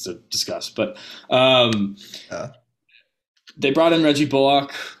things to discuss. But they brought in Reggie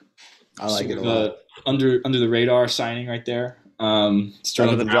Bullock. I like it a lot. Under the radar signing right there.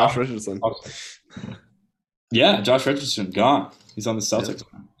 Better than Josh Richardson. Yeah, Josh Richardson gone. He's on the Celtics.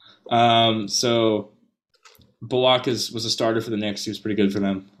 Yeah. So Bullock was a starter for the Knicks. He was pretty good for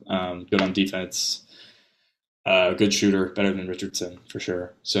them. Good on defense. Good shooter, better than Richardson for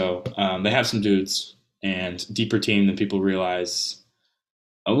sure. So they have some dudes and deeper team than people realize.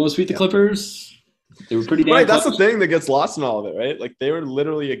 Almost beat the Clippers. They were pretty damn right. That's close. the thing that gets lost in all of it, right? Like they were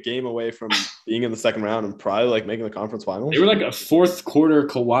literally a game away from being in the second round and probably like making the conference finals. They were like a fourth quarter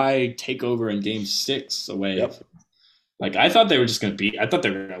Kawhi takeover in Game 6 away. Yep. Like I thought they were just going to beat. I thought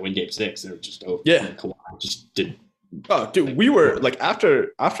they were going to win Game 6. They were just over. Yeah. Like, Kawhi just didn't. Oh, dude, we were like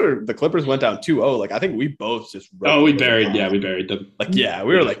after the Clippers went down 2-0, like I think we both just we buried them. Like we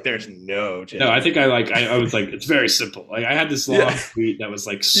were like there's no chance. No, I think I was like it's very simple. Like I had this long tweet that was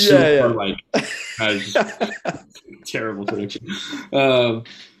like super terrible prediction.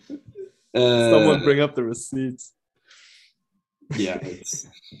 Someone bring up the receipts. Yeah.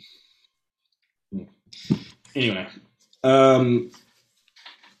 Anyway, I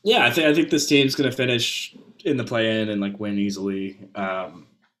think this team's gonna finish in the play-in and like win easily.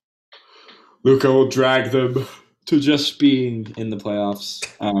 Luka will drag them to just being in the playoffs.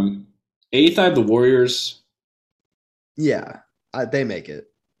 8th, I have the Warriors. Yeah, they make it.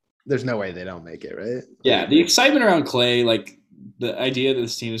 There's no way they don't make it, right? Yeah, the excitement around Clay, like the idea that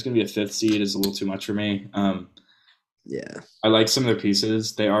this team is going to be a 5th seed is a little too much for me. Yeah. I like some of their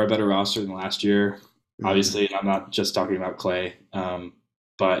pieces. They are a better roster than last year. Obviously, I'm not just talking about Clay,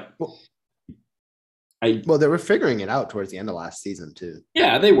 but Well, I well, they were figuring it out towards the end of last season too.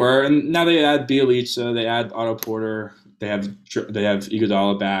 yeah they were, and now they add Bielitsa, they add Otto Porter, they have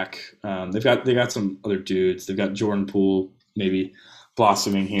Iguodala back. They got some other dudes. They've got Jordan Poole maybe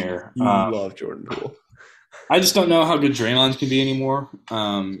blossoming here. You love Jordan Poole. I just don't know how good Draymond can be anymore.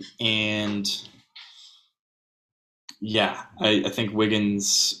 And yeah, I think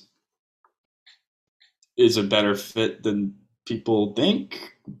Wiggins is a better fit than people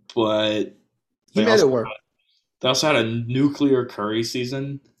think, but He they made also it work. they also had a nuclear Curry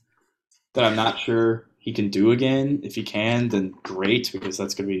season that I'm not sure he can do again. If he can, then great, because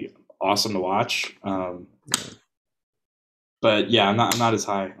that's going to be awesome to watch. But yeah, I'm not as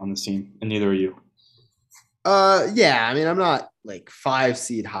high on this team, and neither are you. Yeah, I mean, I'm not like 5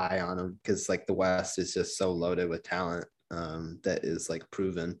 seed high on them because like the West is just so loaded with talent that is like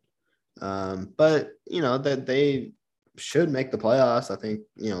proven. But that they should make the playoffs. I think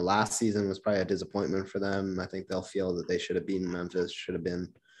last season was probably a disappointment for them. I think they'll feel that they should have beaten Memphis, should have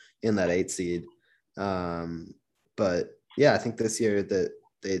been in that 8 seed. But yeah, I think this year that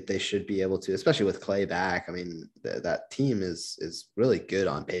they should be able to, especially with Clay back. I mean, that team is really good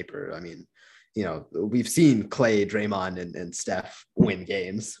on paper. I mean, we've seen Clay, Draymond, and Steph win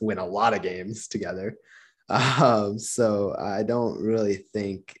a lot of games together. So I don't really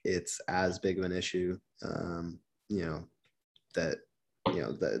think it's as big of an issue. That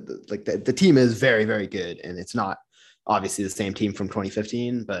the team is very, very good, and it's not obviously the same team from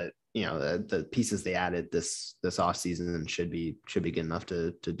 2015, but the pieces they added this offseason should be good enough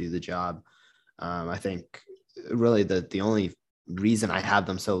to do the job. I think really the only reason I have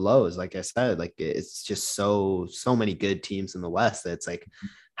them so low is, like I said, like it's just so many good teams in the West that it's like,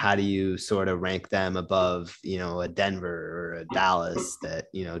 how do you sort of rank them above a Denver or a Dallas that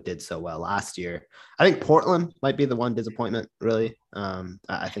did so well last year? I think Portland might be the one disappointment, really.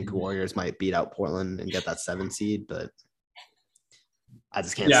 I think Warriors might beat out Portland and get that 7 seed, but I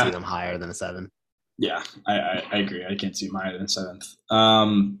just can't see them higher than a 7. Yeah, I agree. I can't see them higher than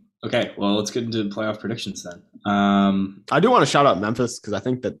 7th. Okay, well, let's get into the playoff predictions then. I do want to shout out Memphis because I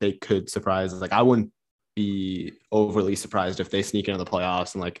think that they could surprise. Like, I wouldn't be overly surprised if they sneak into the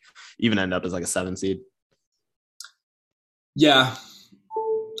playoffs and like even end up as like a 7 seed. Yeah,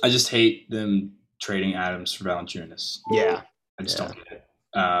 I just hate them trading Adams for Valanciunas. Yeah, I just don't get it.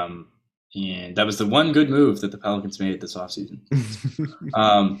 And that was the one good move that the Pelicans made this offseason.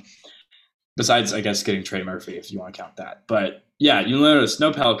 Besides, I guess, getting Trey Murphy, if you want to count that. But yeah, you notice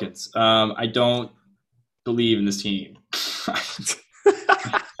no Pelicans. I don't believe in this team.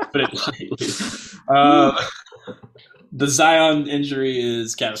 Put it lightly. The Zion injury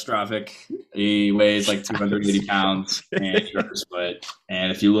is catastrophic. He weighs like 280 pounds and he hurt his foot.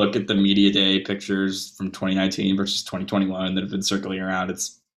 And if you look at the media day pictures from 2019 versus 2021 that have been circling around,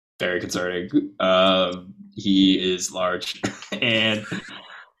 it's very concerning. He is large, and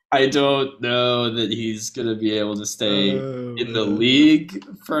I don't know that he's going to be able to stay in the league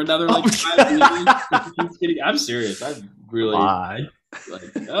for another like 5 years. I'm serious. I'm really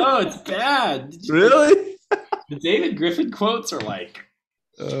it's bad. Really? The David Griffin quotes are like,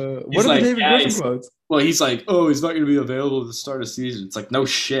 what are the David Griffin quotes? Well, he's like, oh, he's not going to be available to start a season. It's like, no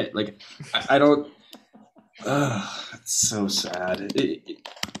shit. Like, I don't. It's so sad.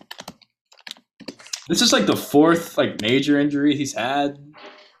 This is like the 4th like major injury he's had.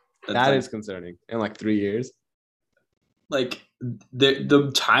 That is concerning in like 3 years. Like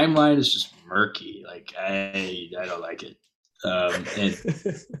the timeline is just murky. Like I don't like it. And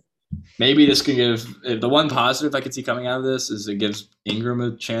maybe this can give the one positive I could see coming out of this is it gives Ingram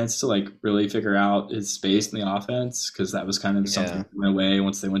a chance to like really figure out his space in the offense, because that was kind of something that went away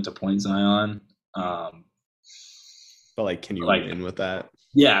once they went to point Zion. But like, can you win with that?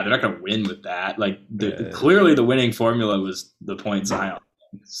 Yeah, they're not going to win with that. Like clearly the winning formula was the point Zion.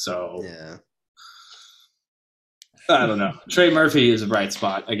 So yeah, I don't know. Trey Murphy is a bright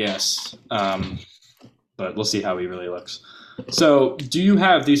spot, I guess. But we'll see how he really looks. So, do you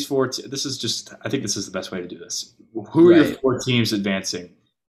have these 4? This is just. I think this is the best way to do this. Who are your 4 teams advancing?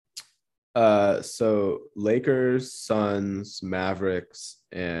 So Lakers, Suns, Mavericks,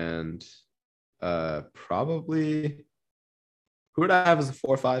 and probably who would I have as a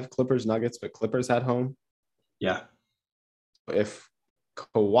 4-5? Clippers, Nuggets, but Clippers at home. Yeah. If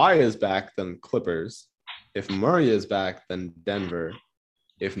Kawhi is back, then Clippers. If Murray is back, then Denver.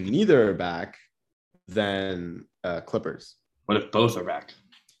 If neither are back, then Clippers. What if both are back?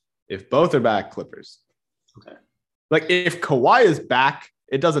 If both are back, Clippers. Okay. Like, if Kawhi is back,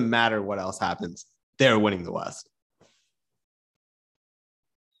 it doesn't matter what else happens. They're winning the West.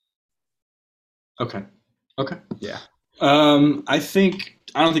 Okay. Yeah. I don't think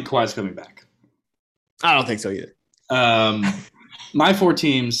Kawhi's coming back. I don't think so either. My 4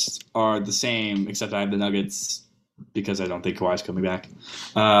 teams are the same, except I have the Nuggets because I don't think Kawhi's coming back.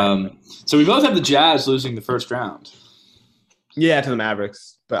 So we both have the Jazz losing the first round. Yeah, to the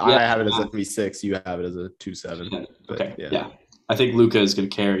Mavericks. But Yeah. I have it as a 3-6. You have it as a 2-7. Okay. Yeah. I think Luka is going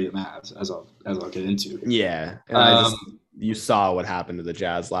to carry the Mavs, as I'll get into. Yeah. And you saw what happened to the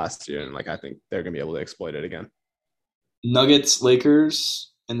Jazz last year, and I think they're going to be able to exploit it again. Nuggets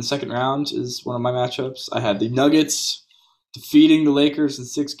Lakers in the second round is one of my matchups. I had the Nuggets defeating the Lakers in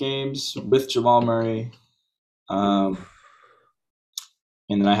 6 games with Jamal Murray. And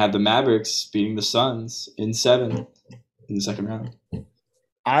then I had the Mavericks beating the Suns in 7 in the second round.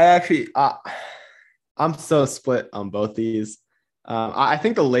 I'm so split on both these. I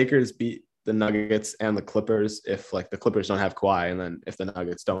think the Lakers beat the Nuggets and the Clippers if the Clippers don't have Kawhi, and then if the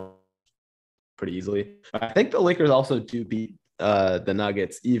Nuggets don't, pretty easily. But I think the Lakers also do beat the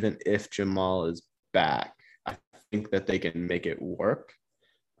Nuggets even if Jamal is back. I think that they can make it work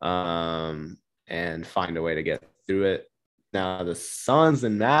and find a way to get through it. Now, the Suns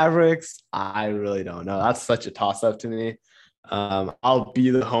and Mavericks, I really don't know. That's such a toss-up to me. I'll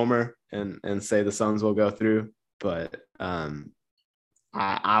be the homer and say the Suns will go through, but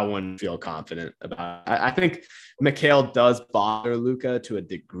I wouldn't feel confident about it. I think Mikhail does bother Luka to a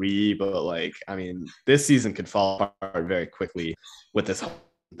degree, but this season could fall apart very quickly with this whole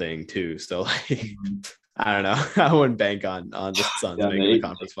thing too. So I don't know. I wouldn't bank on the Suns making the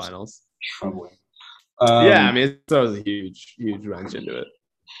conference finals. Troubling. It throws a huge wrench into it.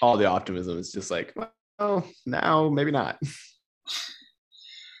 All the optimism is just well, now maybe not.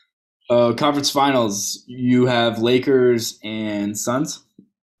 Conference finals, you have Lakers and Suns?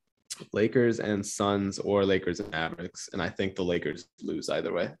 Lakers and Suns or Lakers and Mavericks, and I think the Lakers lose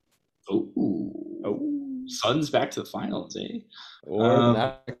either way. Oh. Suns back to the finals, eh? Or the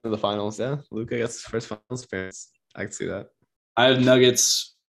Mavericks to the finals, yeah. Luka gets his first finals appearance. I can see that. I have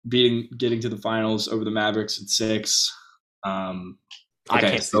Nuggets getting to the finals over the Mavericks at 6. I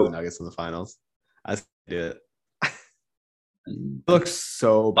can't see the Nuggets in the finals. I do it. It looks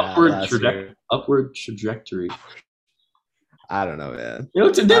so bad. Upward trajectory. I don't know, man. They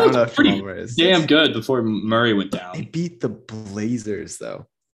looked pretty damn good before Murray went down. They beat the Blazers, though.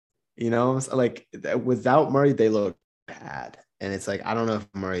 Without Murray, they look bad. And it's I don't know if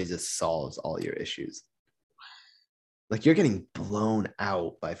Murray just solves all your issues. You're getting blown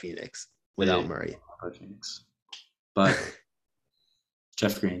out by Phoenix without Murray. By Phoenix. But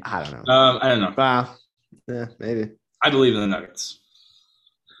Jeff Green. I don't know. I don't know. Yeah, maybe. I believe in the Nuggets.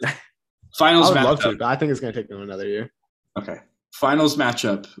 Finals matchup. I would love to, but I think it's going to take them another year. Okay. Finals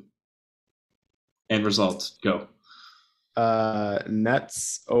matchup and result. Go.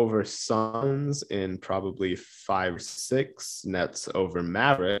 Nets over Suns in probably 5 or 6. Nets over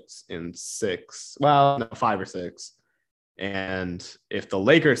Mavericks in 6. Well, no, 5 or 6. And if the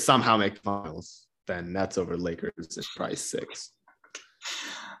Lakers somehow make finals, then Nets over Lakers is probably 6.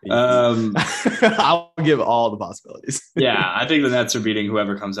 I'll give all the possibilities. Yeah, I think the Nets are beating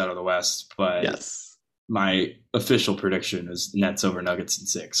whoever comes out of the West, but yes, my official prediction is Nets over Nuggets in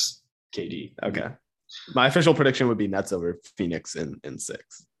 6. KD. Okay. My official prediction would be Nets over Phoenix in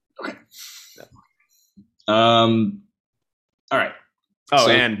 6. Okay. Yeah. All right. Oh,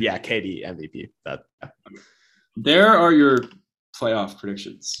 and yeah, KD MVP. There are your playoff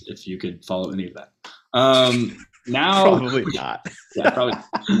predictions, if you could follow any of that. Now probably not. Yeah, probably.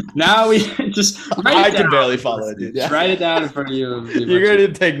 Now we just I can barely follow it, dude. Yeah. Write it down in front of you. You're going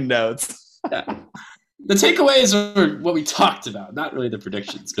to take notes. Yeah. The takeaways are what we talked about, not really the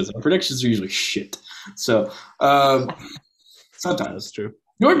predictions, because the predictions are usually shit. So sometimes that's true.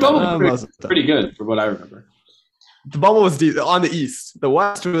 Your bubble was pretty good from what I remember. The bubble was deep on the East. The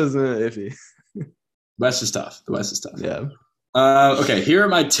West was iffy. West is tough. The West is tough. Yeah. Okay, here are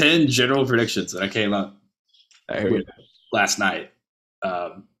my 10 general predictions that I came up with last night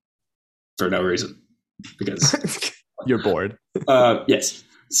for no reason, because you're bored. Yes.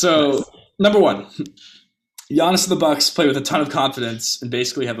 So nice. Number 1, Giannis and the Bucks play with a ton of confidence and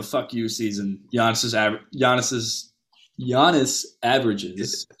basically have a fuck you season. Giannis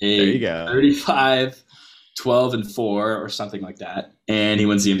averages a 35, 12, and 4 or something like that, and he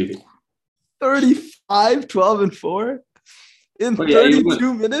wins the MVP. 35, 12, and 4 in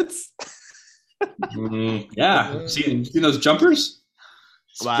 32 minutes. Yeah, seen those jumpers?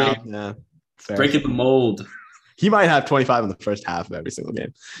 Wow, yeah, breaking the mold. He might have 25 in the first half of every single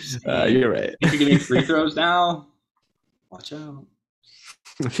game. You're right. If you can make free throws now, watch out.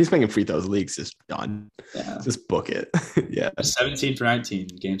 If he's making free throws, league's just done. Yeah. Just book it. Yeah. 17 for 19,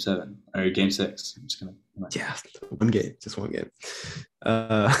 game 7 or game 6. I'm just gonna. Yeah. One game, just one game.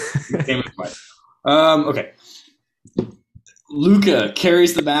 Okay. Luka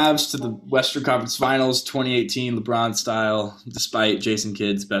carries the Mavs to the Western Conference Finals 2018 LeBron style, despite Jason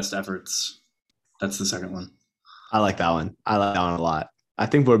Kidd's best efforts. That's the second one. I like that one. I like that one a lot. I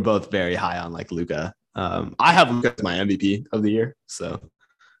think we're both very high on like Luka. I have Luka as my MVP of the year, so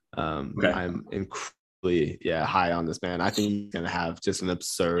I'm incredibly high on this man. I think he's gonna have just an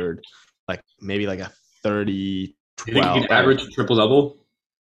absurd, like maybe like a 30, 12. You think he can average triple double?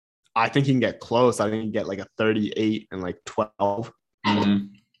 I think he can get close. I think he can get like a 38 and like 12,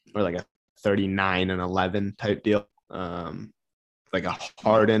 or like a 39 and 11 type deal. Like a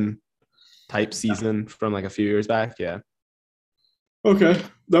Harden type season from like a few years back. Yeah. Okay.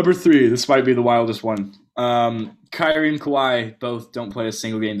 Number 3. This might be the wildest one. Kyrie and Kawhi both don't play a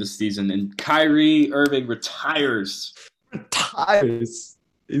single game this season, and Kyrie Irving retires.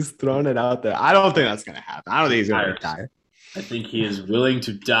 He's throwing it out there. I don't think that's gonna happen. I don't think he's gonna retire. I think he is willing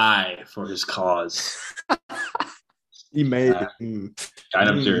to die for his cause. He may. Kind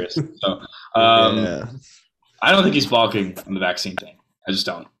of serious. So, I don't think he's balking on the vaccine thing. I just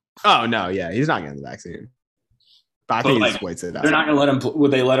don't. Oh no, yeah, he's not getting the vaccine. But I think he just waits it out. They're not going to let him.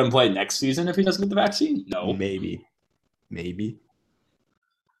 Would they let him play next season if he doesn't get the vaccine? No. Maybe.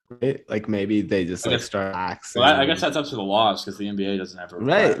 Right? Like maybe they just like start axing. Well, I guess that's up to the laws because the NBA doesn't have a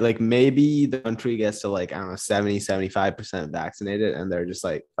right. Like maybe the country gets to like, I don't know, 70-75% vaccinated, and they're just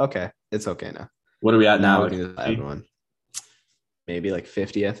like, okay, it's okay now. What are we at now? Everyone. Maybe like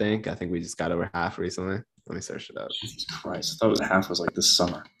 50, I think. I think we just got over half recently. Let me search it up. Jesus Christ. I thought half was like this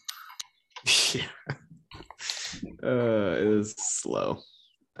summer. Yeah. It was slow.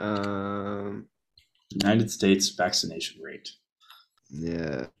 United States vaccination rate.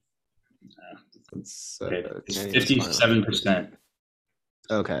 Yeah. It's 57%.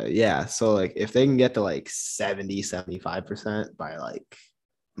 Okay, yeah. So like if they can get to like 70-75% by like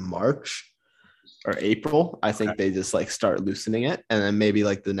March or April, I think they just like start loosening it. And then maybe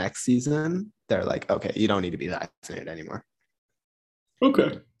like the next season, they're like, okay, you don't need to be vaccinated anymore.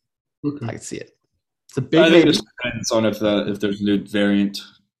 Okay. I can see it. It's a big. I think it just depends on if there's a new variant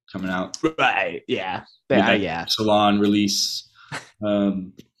coming out. Right. Yeah. Yeah. Salon release.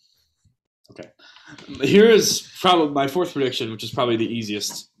 Okay. Here is probably my fourth prediction, which is probably the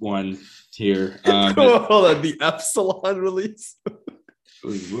easiest one here. Hold on, the Epsilon release.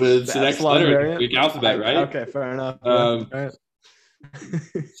 It's the next letter in the Greek alphabet, right? Okay, fair enough.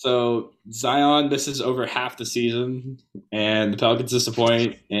 So Zion, this is over half the season, and the Pelicans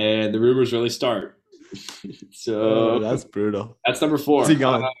disappoint, and the rumors really start. So that's brutal. That's number 4. Where's he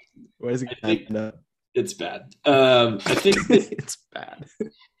going? Where's he going? It's bad. I think it's bad.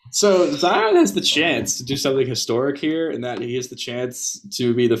 So Zion has the chance to do something historic here, in that he has the chance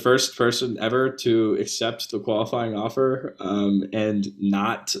to be the first person ever to accept the qualifying offer and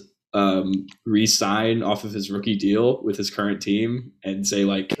not re-sign off of his rookie deal with his current team and say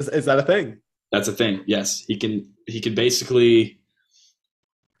like, is that a thing? That's a thing. Yes, he can basically.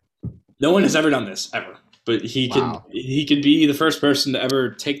 No one has ever done this ever, but he can be the first person to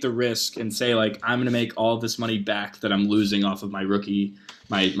ever take the risk and say like, I'm going to make all this money back that I'm losing off of my rookie,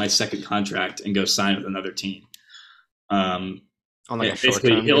 my second contract, and go sign with another team. On like a short basically,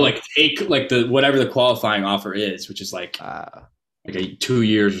 term, he'll like take like the whatever the qualifying offer is, which is like 2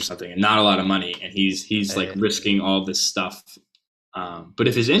 years or something, and not a lot of money, and he's like risking all this stuff. But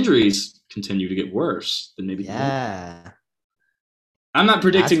if his injuries continue to get worse, then maybe I'm not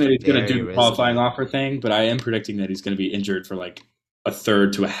predicting that he's going to do the qualifying offer thing, but I am predicting that he's going to be injured for like a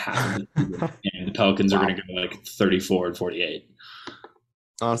third to a half of the season, and the Pelicans are going to go like 34 and 48.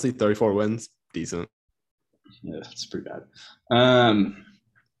 Honestly, 34 wins, decent. Yeah, that's pretty bad.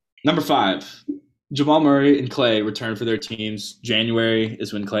 Number 5, Jamal Murray and Clay return for their teams. January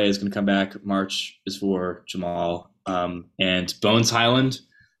is when Clay is going to come back. March is for Jamal. And Bones Highland,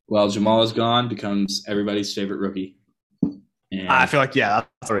 while Jamal is gone, becomes everybody's favorite rookie. And I feel like, that's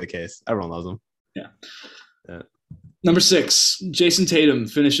already the case. Everyone loves him. Yeah. Number 6, Jason Tatum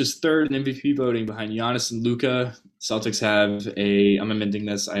finishes third in MVP voting behind Giannis and Luka. Celtics have I'm amending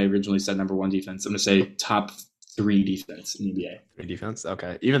this. I originally said number 1 defense. I'm going to say top 3 defense in the NBA. 3 defense?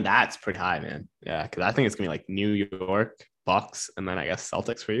 Okay. Even that's pretty high, man. Yeah, because I think it's going to be like New York, Bucks, and then I guess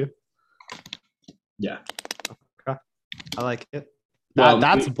Celtics for you. Yeah. Okay. I like it. Well,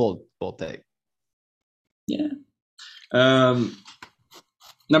 that's a bold take. Yeah.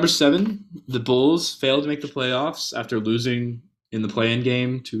 Number 7, the Bulls failed to make the playoffs after losing in the play-in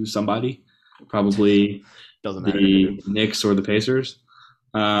game to somebody, probably Doesn't matter. the Knicks or the Pacers.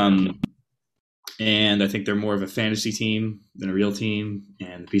 And I think they're more of a fantasy team than a real team,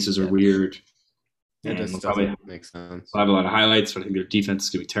 and the pieces are Yeah. weird. It And just they'll probably doesn't make sense. have a lot of highlights, but I think their defense is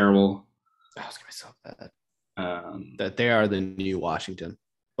going to be terrible. Oh, it's gonna be so bad. Um, That they are the new Washington,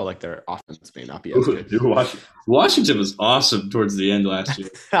 but like their offense may not be as good. Washington was awesome towards the end last year.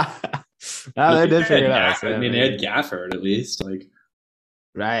 They did figure it out. I mean, they had Gafford at least. Like,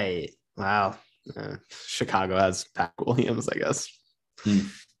 right. Wow. Chicago has Pat Williams, I guess.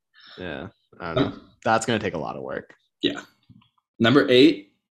 Yeah. I don't know. That's going to take a lot of work. Yeah. Number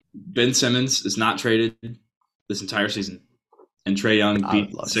 8, Ben Simmons is not traded this entire season. And Trae Young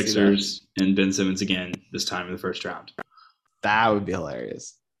beat the Sixers and Ben Simmons again this time in the first round. That would be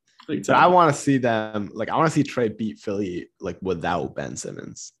hilarious. But I want to see them, like, I want to see Trae beat Philly, like, without Ben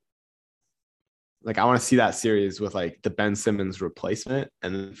Simmons. Like, I want to see that series with, like, the Ben Simmons replacement,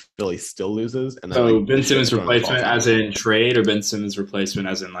 and then Philly still loses. And then, so like, Ben Simmons replacement as in trade, or Ben Simmons replacement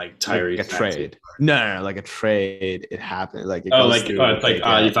as in, like, Tyrese? Like a trade. No, like a trade. It happened. Like, it goes through, it's like,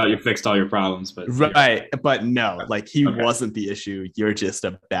 you thought you fixed all your problems. But right. But no, like, he wasn't the issue. You're just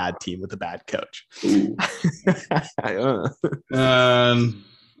a bad team with a bad coach. I don't know.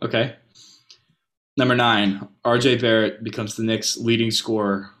 Okay. Number 9, RJ Barrett becomes the Knicks' leading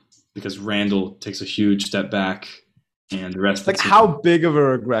scorer because Randall takes a huge step back, and the rest of the team. How big of a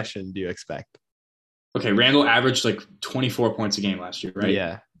regression do you expect? Okay, Randall averaged like 24 points a game last year, right?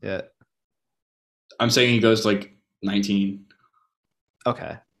 Yeah. I'm saying he goes to like 19.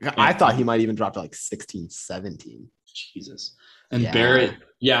 Okay. I thought he might even drop to like 16, 17. Jesus. And Barrett,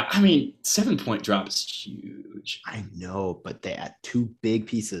 I mean, 7-point drop is huge. I know, but they had 2 big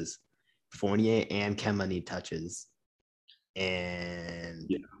pieces. Fournier and Kemba need touches. And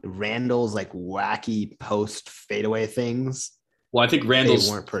Randall's like wacky post fadeaway things. Well, I think Randall's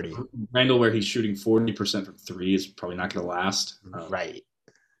weren't pretty. Randall, where he's shooting 40% from 3, is probably not going to last. Right.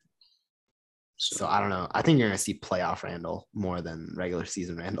 So I don't know. I think you're going to see playoff Randall more than regular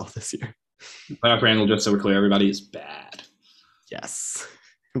season Randall this year. Playoff Randall, just so we're clear, everybody, is bad. Yes.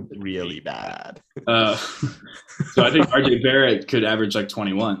 Really bad. So I think RJ Barrett could average like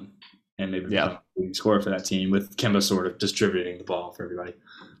 21 and maybe become a leading scorer for that team, with Kemba sort of distributing the ball for everybody.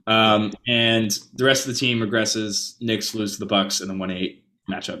 And the rest of the team regresses. Knicks lose to the Bucks in the 1-8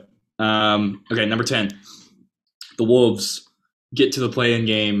 matchup. Okay, number 10. The Wolves get to the play-in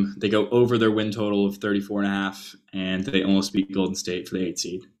game. They go over their win total of 34.5, and they almost beat Golden State for the 8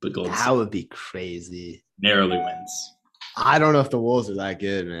 seed. But Golden State would be crazy. Narrowly wins. I don't know if the Wolves are that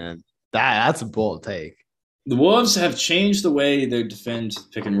good, man. That's a bold take. The Wolves have changed the way they defend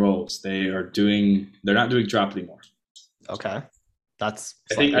pick and rolls. They're not doing drop anymore. Okay. I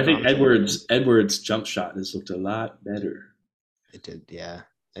think Edwards' jump shot has looked a lot better. It did, yeah.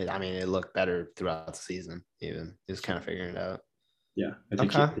 It looked better throughout the season, even. Just kind of figuring it out. Yeah, I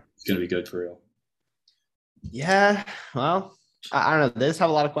think it's going to be good for real. Yeah, well, I don't know. They just have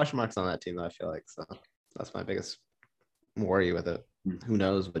a lot of question marks on that team, though, I feel like. So that's my biggest worry with it. Who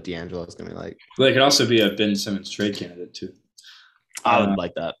knows what D'Angelo is going to be like. Well, they could also be a Ben Simmons trade candidate, too. I would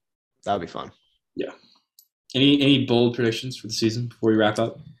like that. That would be fun. Yeah. Any bold predictions for the season before we wrap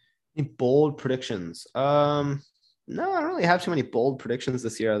up? Any bold predictions? No, I don't really have too many bold predictions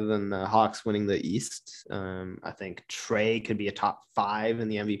this year other than the Hawks winning the East. I think Trae could be a top 5 in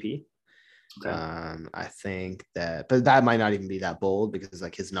the MVP. Okay. I think but that might not even be that bold because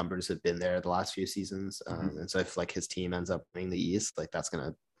like his numbers have been there the last few seasons. And so if like his team ends up winning the East, like that's going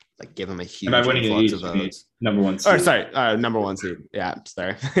to like give him a huge influx of votes. Number 1 seed. Number 1 seed. Yeah,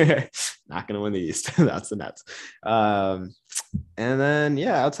 sorry. Not going to win the East. That's the Nets. And then,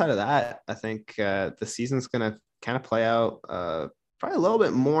 outside of that, I think the season's going to kind of play out probably a little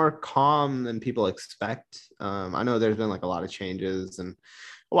bit more calm than people expect. I know there's been like a lot of changes and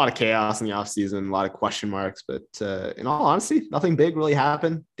a lot of chaos in the offseason, a lot of question marks, but in all honesty, nothing big really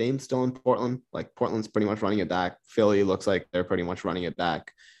happened. Dame's still in Portland. Like Portland's pretty much running it back. Philly looks like they're pretty much running it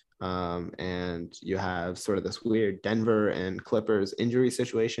back. And you have sort of this weird Denver and Clippers injury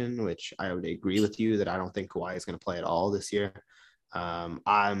situation, which I would agree with you that I don't think Kawhi is going to play at all this year.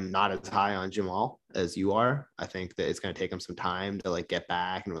 I'm not as high on Jamal as you are. I think that it's going to take him some time to like get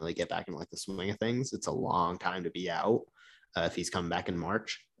back and really get back in like the swing of things. It's a long time to be out if he's coming back in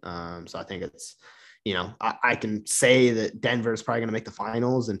March. So I think it's, I can say that Denver is probably going to make the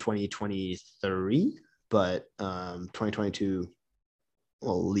finals in 2023, but 2022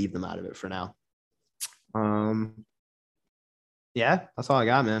 we'll leave them out of it for now. That's all I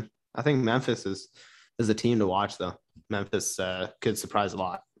got, man. I think Memphis is a team to watch, though. Memphis could surprise a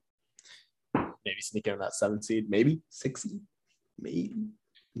lot. Maybe sneak in that 7 seed, maybe 6 seed, maybe.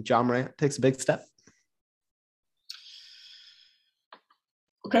 John Morant takes a big step.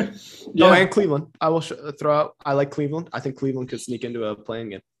 Okay. Yeah. Oh, Yeah. and Cleveland. I will throw out. I like Cleveland. I think Cleveland could sneak into a playing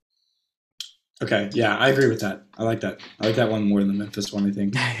game. Okay. Yeah, I agree with that. I like that. I like that one more than the Memphis one, I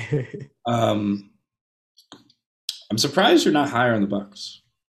think. I'm surprised you're not higher on the Bucks.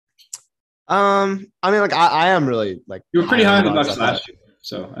 I mean, like I am really like You were pretty high on the Bucks Bucks last year,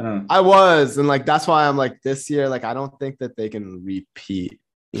 so I don't know. I was, and like that's why I'm like this year, like I don't think that they can repeat.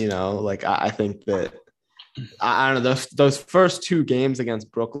 You know, like I think that I don't know those first 2 games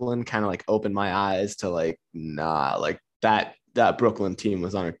against Brooklyn kind of like opened my eyes to like like that Brooklyn team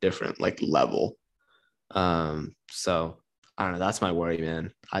was on a different like level. So I don't know. That's my worry,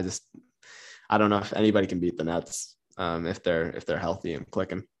 man. I don't know if anybody can beat the Nets if they're healthy and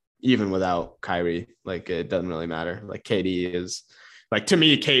clicking, even without Kyrie. Like it doesn't really matter. Like KD is like to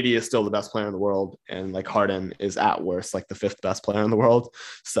me, KD is still the best player in the world, and like Harden is at worst like the 5th best player in the world.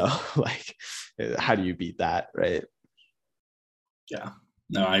 So like, how do you beat that, right? Yeah,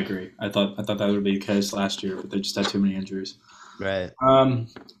 no, I agree. I thought that would be the case last year, but they just had too many injuries. Right. I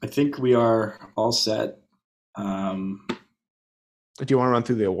think we are all set. Do you want to run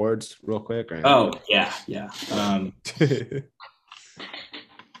through the awards real quick? Or oh yeah.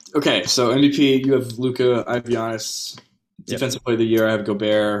 Okay, so MVP, you have Luka, I have Giannis. Defensive Player of the Year, I have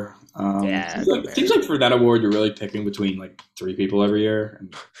Gobert. It seems like for that award, you're really picking between like 3 people every year.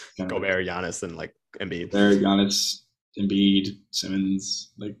 And Gobert, Giannis, and like Embiid. Gobert, Giannis, Embiid,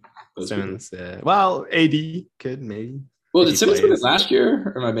 Simmons, like those Simmons. Well, AD could maybe. Well, did Simmons win it last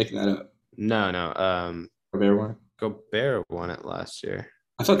year, or am I making that up? No. Gobert won it? Gobert won it last year.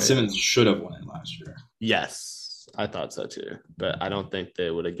 I thought Simmons should have won it last year. Yes, I thought so too, but I don't think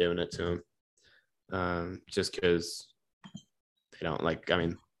they would have given it to him, just because they don't like. I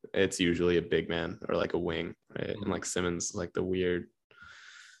mean, it's usually a big man or like a wing, right? And like Simmons, like the weird,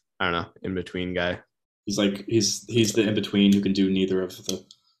 I don't know, in between guy. He's the in between who can do neither of the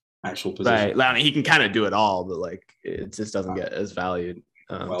actual positions. Right. I mean, he can kind of do it all, but like it just doesn't get as valued.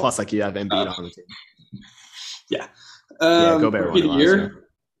 Plus, like you have Embiid on the team. Yeah. Gobert Rookie of the year.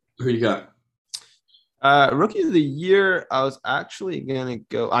 Who you got? Rookie of the year, I was actually gonna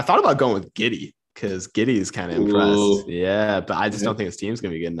go. I thought about going with Giddey because Giddey is kind of impressed. Yeah, but I just don't think his team's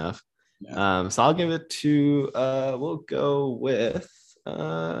gonna be good enough. Yeah. So I'll give it to. We'll go with.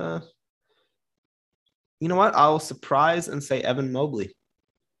 You know what? I'll surprise and say Evan Mobley.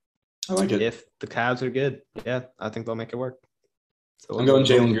 I like it. If the Cavs are good, yeah, I think they'll make it work. So I'm going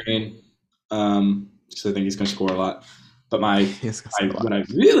Jalen Green. So I think he's going to score a lot. But what I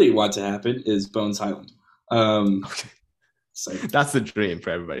really want to happen is Bones Highland. Okay. So that's the dream for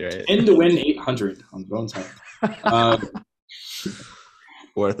everybody, right? And to win 800 on Bones Highland.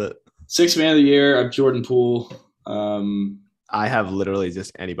 Worth it. 6th man of the year, I have Jordan Poole. I have literally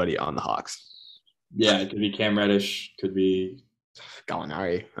just anybody on the Hawks. Yeah, it could be Cam Reddish. Could be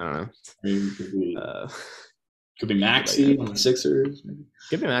Gallinari. I don't know. Could be Maxey on the Sixers. Maybe.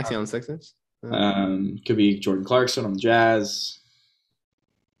 Could be Maxey on the Sixers. Could be Jordan Clarkson on the Jazz.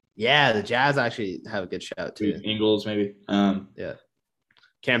 Yeah, the Jazz actually have a good shout too. Ingles, maybe. Yeah.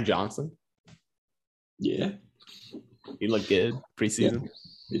 Cam Johnson. Yeah. He looked good preseason. Yeah,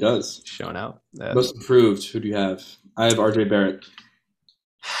 he does. Showing out. Most improved. Who do you have? I have RJ Barrett.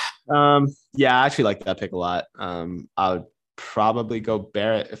 Yeah, I actually like that pick a lot. I would probably go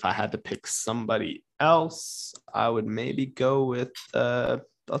Barrett. If I had to pick somebody else, I would maybe go with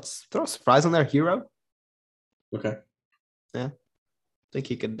let's throw a surprise on there, Hero. Okay. Yeah. I think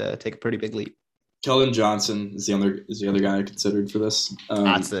he could take a pretty big leap. Keldon Johnson is the other guy I considered for this.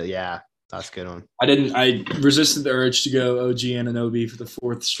 That's a good one. I resisted the urge to go OG Anunoby for the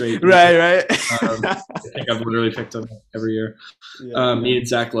 4th straight. Right. I think I've literally picked him every year. Yeah. Me and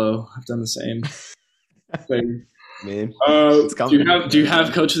Zach Lowe have done the same thing. Man, do you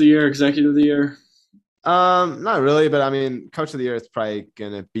have Coach of the Year, Executive of the Year? Not really, but I mean, Coach of the Year is probably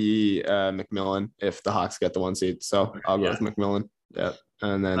gonna be McMillan if the Hawks get the 1 seed. So I'll go with McMillan. Yeah,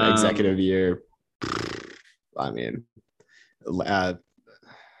 and then Executive of the Year. I mean, well,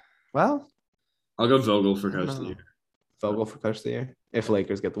 I'll go Vogel for Coach of the Year. Vogel for Coach of the Year if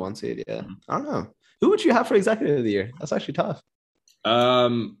Lakers get the 1 seed. Yeah, I don't know. Who would you have for Executive of the Year? That's actually tough.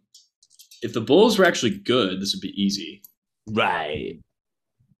 If the Bulls were actually good, this would be easy. Right.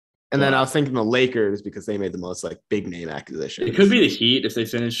 And then I was thinking the Lakers because they made the most like big name acquisitions. It could be the Heat if they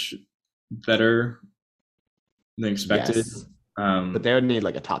finish better than expected. Yes. But they would need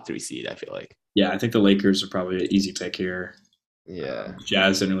like a top 3 seed, I feel like. Yeah, I think the Lakers are probably an easy pick here. Yeah.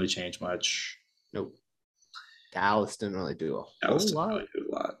 Jazz didn't really change much. Nope. Dallas didn't really do a whole lot.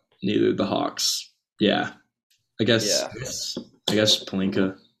 Neither the Hawks. Yeah. I guess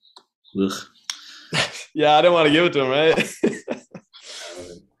Pelinka. Ugh. Yeah, I didn't want to give it to him, right?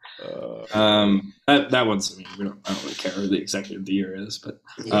 That one's. I mean, I don't really care who the executive of the year is, but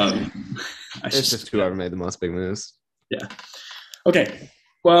it's just whoever made the most big moves. Yeah. Okay.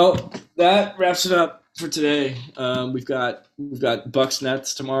 Well, that wraps it up for today. We've got Bucks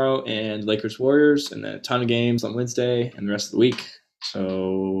Nets tomorrow and Lakers Warriors, and then a ton of games on Wednesday and the rest of the week.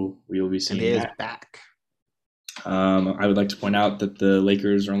 So we will be seeing NBA that. is back. I would like to point out that the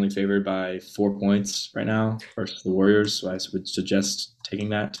Lakers are only favored by 4 points right now versus the Warriors, so I would suggest taking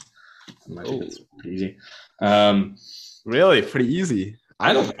that. I think it's pretty easy. Really? Pretty easy.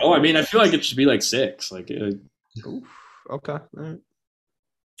 I don't know. I mean, I feel like it should be like 6. Like, okay. All right.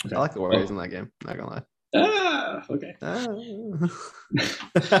 Okay. I like the Warriors in that game. Not gonna lie. Okay.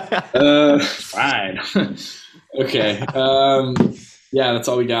 Fine. Okay. Yeah, that's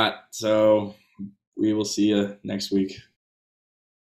all we got. So we will see you next week.